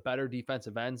 some of the better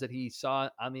defensive ends that he saw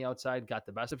on the outside got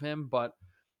the best of him, but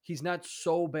he's not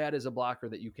so bad as a blocker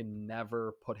that you can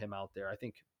never put him out there. I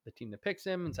think the team that picks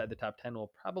him inside the top 10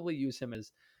 will probably use him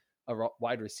as a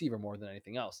wide receiver more than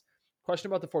anything else. Question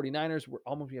about the 49ers.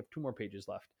 We have 2 more pages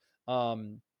left,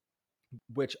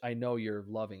 which I know you're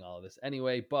loving all of this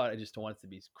anyway, but I just don't want it to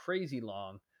be crazy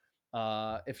long.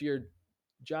 If you're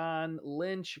John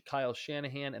Lynch, Kyle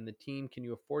Shanahan, and the team, can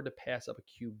you afford to pass up a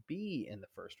QB in the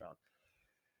first round?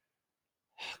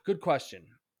 Good question.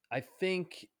 I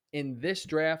think in this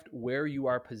draft, where you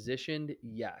are positioned,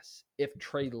 yes. If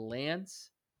Trey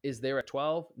Lance is there at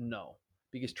 12, no.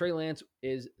 Because Trey Lance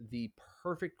is the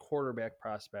perfect quarterback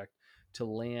prospect to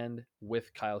land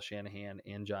with Kyle Shanahan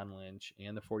and John Lynch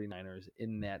and the 49ers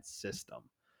in that system.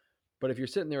 But if you're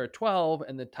sitting there at 12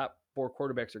 and the top 4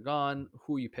 quarterbacks are gone,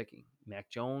 who are you picking? Mac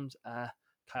Jones?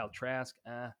 Kyle Trask?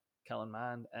 Kellen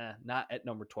Mond? Not at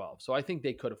number 12. So I think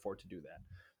they could afford to do that.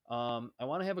 I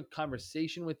want to have a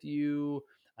conversation with you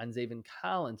on Zaven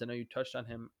Collins. I know you touched on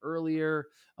him earlier,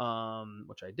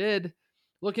 which I did.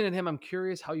 Looking at him, I'm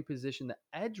curious how you position the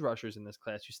edge rushers in this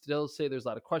class. You still say there's a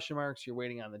lot of question marks. You're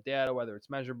waiting on the data, whether it's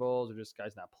measurables or just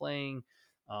guys not playing.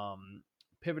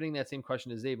 Pivoting that same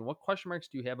question to Zaven, what question marks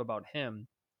do you have about him?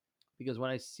 Because when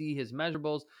I see his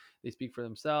measurables, they speak for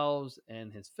themselves,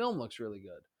 and his film looks really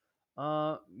good.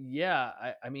 I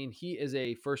mean, he is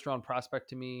a first-round prospect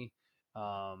to me,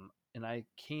 and I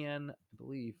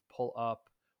believe, pull up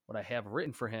what I have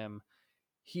written for him.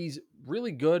 He's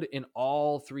really good in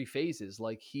all 3 phases.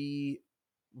 Like, he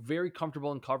very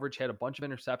comfortable in coverage, had a bunch of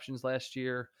interceptions last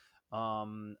year.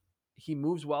 He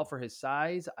moves well for his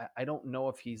size. I don't know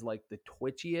if he's like the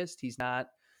twitchiest. He's not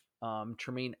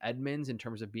Tremaine Edmonds in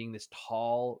terms of being this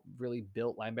tall, really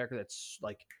built linebacker that's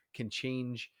like can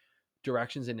change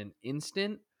directions in an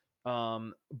instant.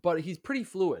 But he's pretty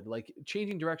fluid. Like,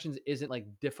 changing directions isn't like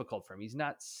difficult for him. He's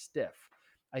not stiff.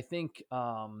 I think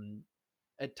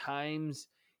at times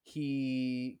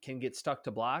he can get stuck to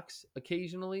blocks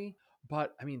occasionally,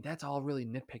 but I mean, that's all really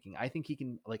nitpicking. I think he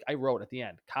can, like I wrote at the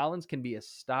end, Collins can be a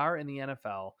star in the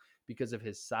NFL because of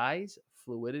his size,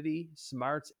 fluidity,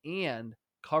 smarts, and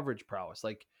coverage prowess.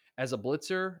 Like, as a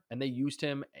blitzer, and they used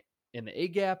him in the A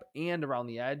gap and around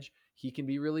the edge, he can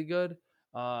be really good.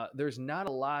 There's not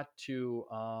a lot to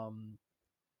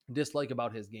dislike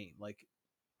about his game. Like,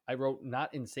 I wrote,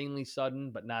 not insanely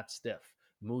sudden, but not stiff.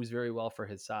 Moves very well for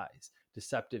his size.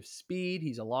 Deceptive speed.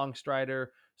 He's a long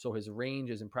strider, so his range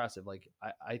is impressive. Like,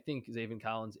 I think Zaven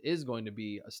Collins is going to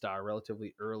be a star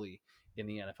relatively early in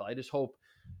the NFL. I just hope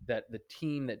that the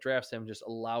team that drafts him just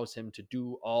allows him to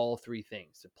do all 3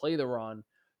 things: to play the run,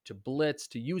 to blitz,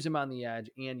 to use him on the edge,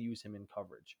 and use him in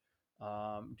coverage.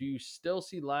 Do you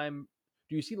see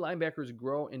linebackers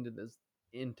grow into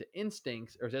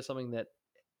instincts, or is that something that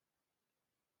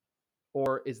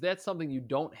or is that something you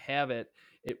don't have it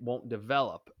won't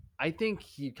develop? I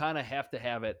think you kind of have to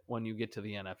have it when you get to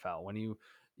the NFL. When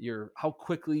you're how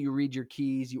quickly you read your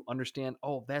keys, you understand,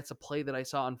 oh, that's a play that I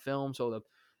saw on film, so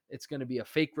it's going to be a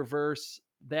fake reverse.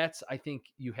 I think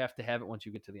you have to have it once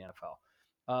you get to the NFL.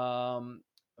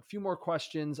 A few more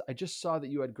questions. I just saw that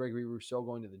you had Gregory Rousseau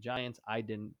going to the Giants. I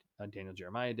didn't. Daniel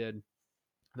Jeremiah did.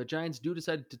 The Giants do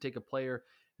decide to take a player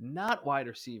not wide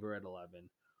receiver at 11.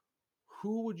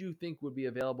 Who would you think would be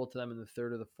available to them in the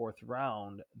 3rd or the 4th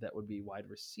round that would be wide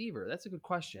receiver? That's a good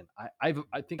question. I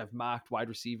think I've mocked wide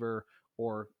receiver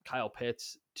or Kyle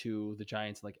Pitts to the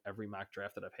Giants in like every mock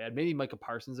draft that I've had. Maybe Micah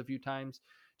Parsons a few times,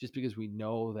 just because we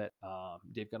know that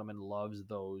Dave Gettleman loves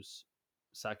those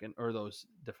second or those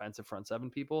defensive front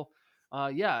 7 people.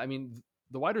 I mean,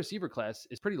 the wide receiver class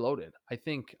is pretty loaded. I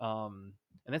think, and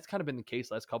that's kind of been the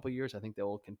case last couple of years. I think that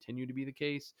will continue to be the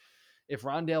case. If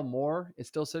Rondale Moore is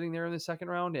still sitting there in the 2nd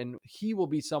round, and he will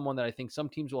be someone that I think some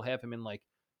teams will have him in like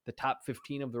the top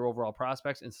 15 of their overall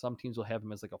prospects, and some teams will have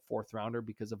him as like a 4th rounder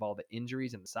because of all the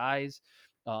injuries and the size.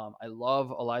 I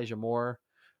love Elijah Moore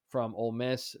from Ole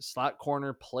Miss. Slot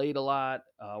corner, played a lot,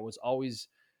 was always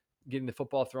getting the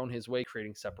football thrown his way,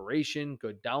 creating separation,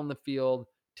 good down the field.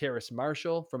 Terrace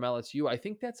Marshall from LSU. I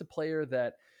think that's a player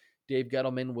that Dave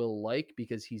Gettleman will like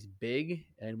because he's big,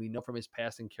 and we know from his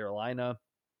past in Carolina,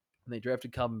 when they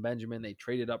drafted Kelvin Benjamin, they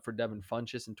traded up for Devin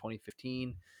Funchess in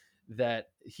 2015, that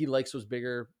he likes those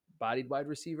bigger bodied wide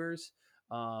receivers.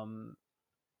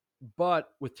 But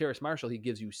with Terrace Marshall, he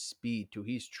gives you speed too.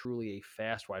 He's truly a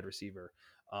fast wide receiver.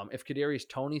 If Kadarius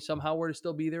Toney somehow were to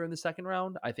still be there in the 2nd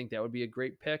round, I think that would be a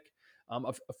great pick.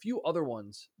 A few other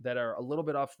ones that are a little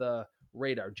bit off the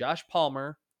radar. Josh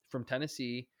Palmer from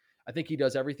Tennessee. I think he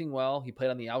does everything well. He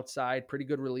played on the outside, pretty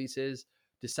good releases.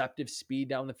 deceptive speed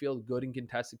down the field, good in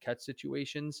contested catch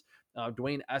situations.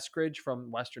 Dwayne Eskridge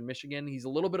from Western Michigan, he's a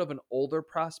little bit of an older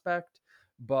prospect,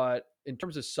 but in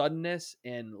terms of suddenness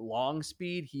and long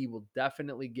speed, he will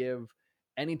definitely give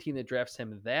any team that drafts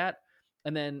him that.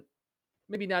 And then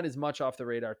maybe not as much off the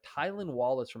radar, Tylan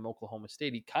Wallace from Oklahoma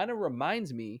State. He kind of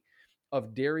reminds me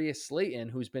of Darius Slayton,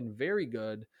 who's been very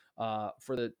good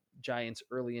for the Giants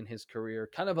early in his career.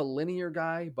 Kind of a linear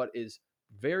guy, but is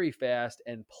very fast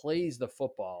and plays the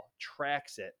football,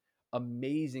 tracks it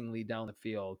amazingly down the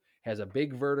field, has a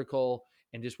big vertical,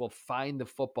 and just will find the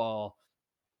football.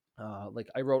 Like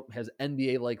I wrote, has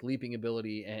NBA-like leaping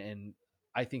ability, and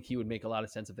I think he would make a lot of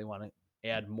sense if they want to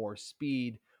add more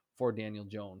speed for Daniel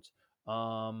Jones.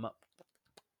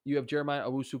 You have Jeremiah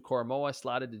Owusu-Koramoah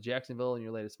slotted to Jacksonville in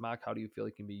your latest mock. How do you feel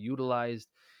he can be utilized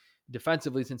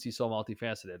defensively since he's so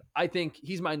multifaceted? I think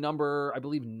he's my number, I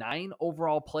believe, 9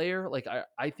 overall player. Like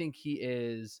I think he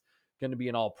is going to be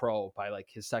an all-pro by like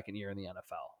his second year in the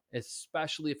NFL,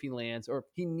 especially if he lands, or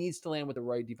he needs to land with the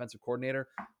right defensive coordinator.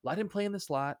 Let him play in the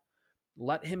slot.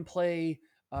 Let him play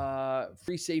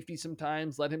free safety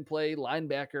sometimes. Let him play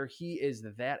linebacker. He is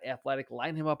that athletic.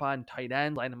 Line him up on tight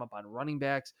end. Line him up on running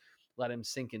backs. Let him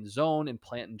sink in zone and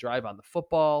plant and drive on the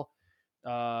football.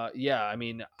 Yeah, I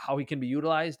mean, how he can be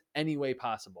utilized any way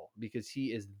possible because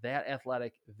he is that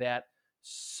athletic, that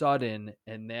sudden,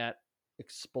 and that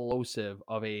explosive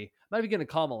of a, I'm not even going to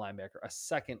call him a linebacker, a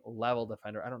second level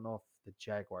defender. I don't know if the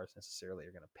Jaguars necessarily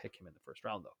are going to pick him in the first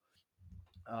round,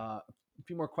 though. A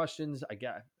few more questions. I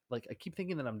keep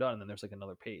thinking that I'm done, and then there's like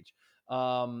another page.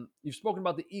 You've spoken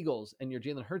about the Eagles and your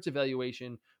Jalen Hurts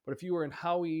evaluation, but if you were in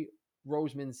Howie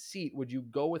Roseman's seat, would you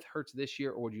go with Hurts this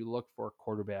year, or would you look for a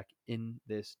quarterback in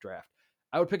this draft?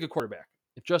 I would pick a quarterback.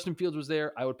 If Justin Fields was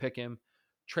there, I would pick him.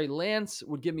 Trey Lance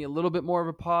would give me a little bit more of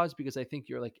a pause because I think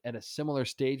you're like at a similar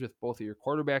stage with both of your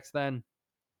quarterbacks then.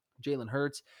 Jalen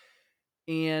Hurts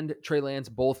and Trey Lance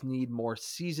both need more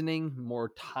seasoning, more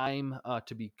time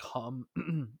to become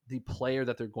the player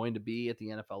that they're going to be at the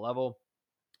NFL level.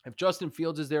 If Justin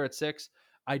Fields is there at 6,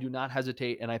 I do not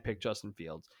hesitate, and I pick Justin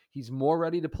Fields. He's more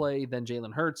ready to play than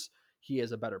Jalen Hurts. He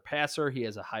is a better passer. He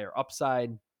has a higher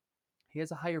upside. He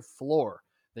has a higher floor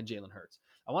than Jalen Hurts.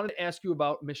 I wanted to ask you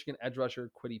about Michigan edge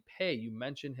rusher Kwity Paye. You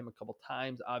mentioned him a couple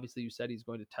times. Obviously, you said he's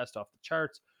going to test off the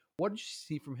charts. What did you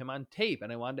see from him on tape?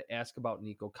 And I wanted to ask about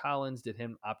Nico Collins. Did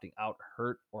him opting out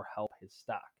hurt or help his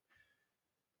stock?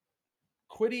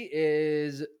 Kwity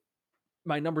is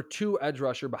my number 2 edge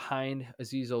rusher behind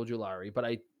Azeez Ojulari, but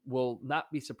I will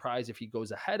not be surprised if he goes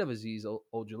ahead of Azeez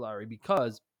Ojulari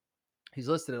because he's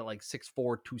listed at like 6'4",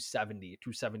 270,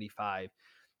 275.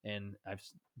 And I'm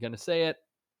going to say it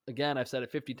again. I've said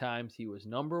it 50 times. He was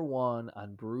number 1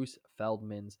 on Bruce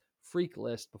Feldman's freak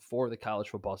list before the college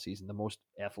football season, the most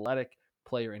athletic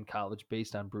player in college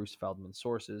based on Bruce Feldman's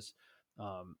sources.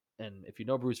 And if you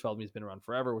know Bruce Feldman, he's been around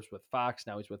forever, was with Fox.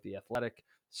 Now he's with The Athletic.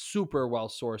 Super well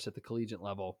sourced at the collegiate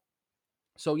level.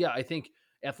 So, yeah, I think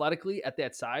athletically at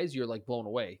that size, you're like blown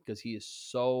away because he is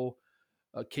so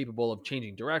capable of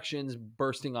changing directions,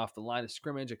 bursting off the line of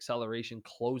scrimmage, acceleration,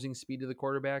 closing speed to the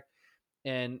quarterback.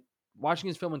 And watching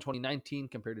his film in 2019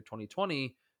 compared to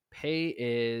 2020, Paye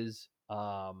is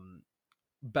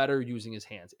better using his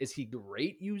hands. Is he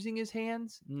great using his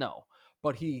hands? No.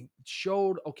 But he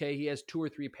showed, okay, he has 2 or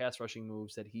 3 pass rushing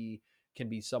moves that he can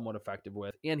be somewhat effective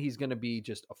with, and he's going to be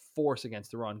just a force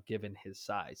against the run given his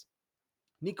size.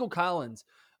 Nico Collins,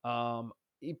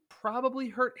 he probably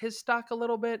hurt his stock a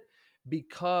little bit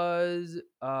because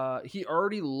he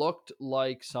already looked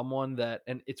like someone that,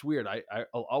 and it's weird,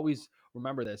 I'll always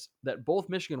remember this, that both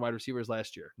Michigan wide receivers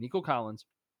last year, Nico Collins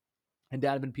and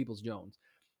Donovan Peoples-Jones.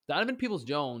 Donovan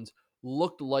Peoples-Jones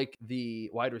looked like the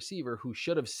wide receiver who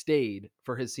should have stayed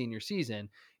for his senior season.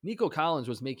 Nico Collins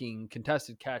was making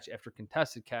contested catch after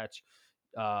contested catch,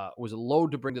 was a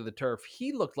load to bring to the turf.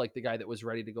 He looked like the guy that was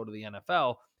ready to go to the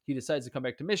NFL. He decides to come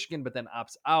back to Michigan, but then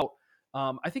opts out.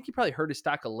 I think he probably hurt his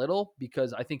stock a little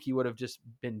because I think he would have just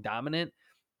been dominant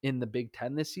in the Big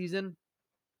Ten this season.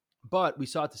 But we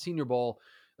saw at the Senior Bowl,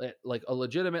 like a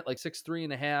legitimate, like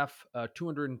 6'3.5",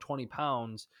 220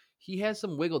 pounds. He has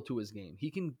some wiggle to his game.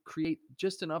 He can create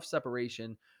just enough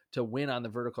separation to win on the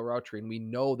vertical route tree, and we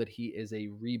know that he is a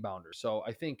rebounder. So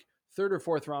I think 3rd or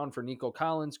 4th round for Nico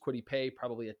Collins, Kwity Paye,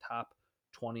 probably a top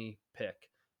 20 pick.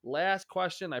 Last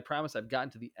question. I promise I've gotten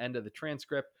to the end of the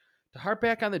transcript. To harp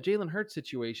back on the Jalen Hurts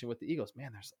situation with the Eagles, man,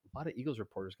 there's a lot of Eagles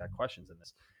reporters got questions in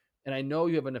this. And I know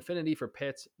you have an affinity for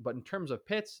Pitts, but in terms of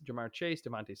Pitts, Jamar Chase,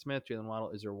 Devontae Smith, Jalen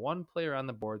Waddle, is there one player on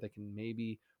the board that can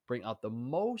maybe bring out the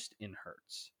most in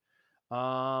Hurts?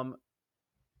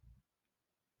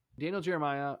 Daniel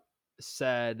Jeremiah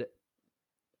said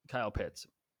Kyle Pitts.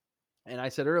 And I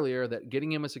said earlier that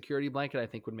getting him a security blanket, I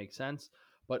think, would make sense.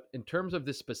 But in terms of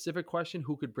this specific question,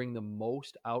 who could bring the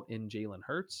most out in Jalen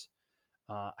Hurts?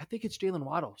 I think it's Jalen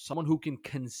Waddle, someone who can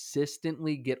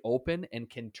consistently get open and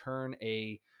can turn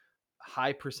a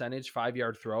high percentage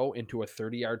 5-yard throw into a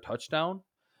 30-yard touchdown.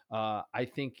 I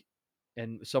think,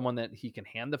 and someone that he can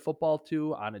hand the football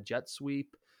to on a jet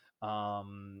sweep,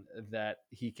 that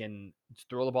he can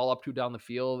throw the ball up to down the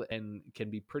field and can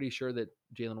be pretty sure that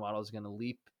Jalen Waddle is going to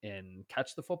leap and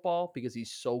catch the football because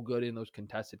he's so good in those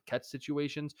contested catch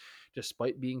situations,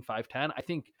 despite being 5'10". I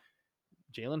think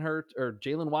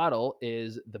Jalen Waddle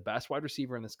is the best wide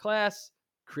receiver in this class,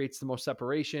 creates the most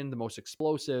separation, the most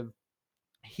explosive.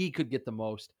 He could get the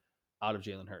most out of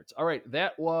Jalen Hurts. All right,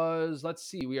 that was, let's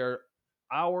see, we are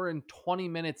hour and 20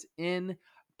 minutes in.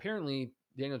 Apparently,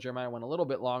 Daniel Jeremiah went a little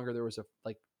bit longer. There was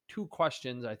like 2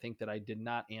 questions, I think, that I did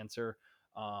not answer.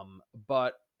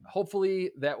 But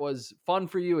hopefully that was fun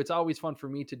for you. It's always fun for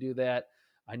me to do that.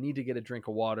 I need to get a drink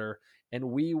of water.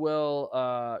 And we will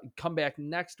come back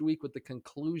next week with the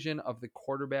conclusion of the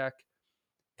quarterback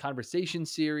conversation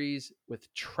series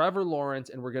with Trevor Lawrence.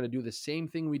 And we're going to do the same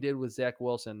thing we did with Zach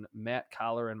Wilson, Matt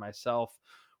Collar, and myself.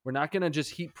 We're not going to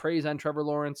just heap praise on Trevor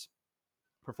Lawrence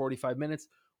for 45 minutes.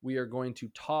 We are going to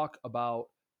talk about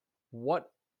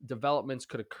what developments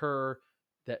could occur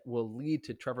that will lead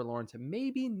to Trevor Lawrence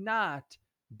maybe not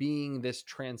being this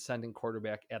transcendent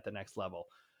quarterback at the next level.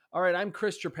 All right, I'm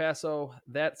Chris Trapasso.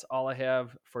 That's all I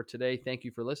have for today. Thank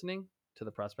you for listening to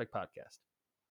the Prospect Podcast.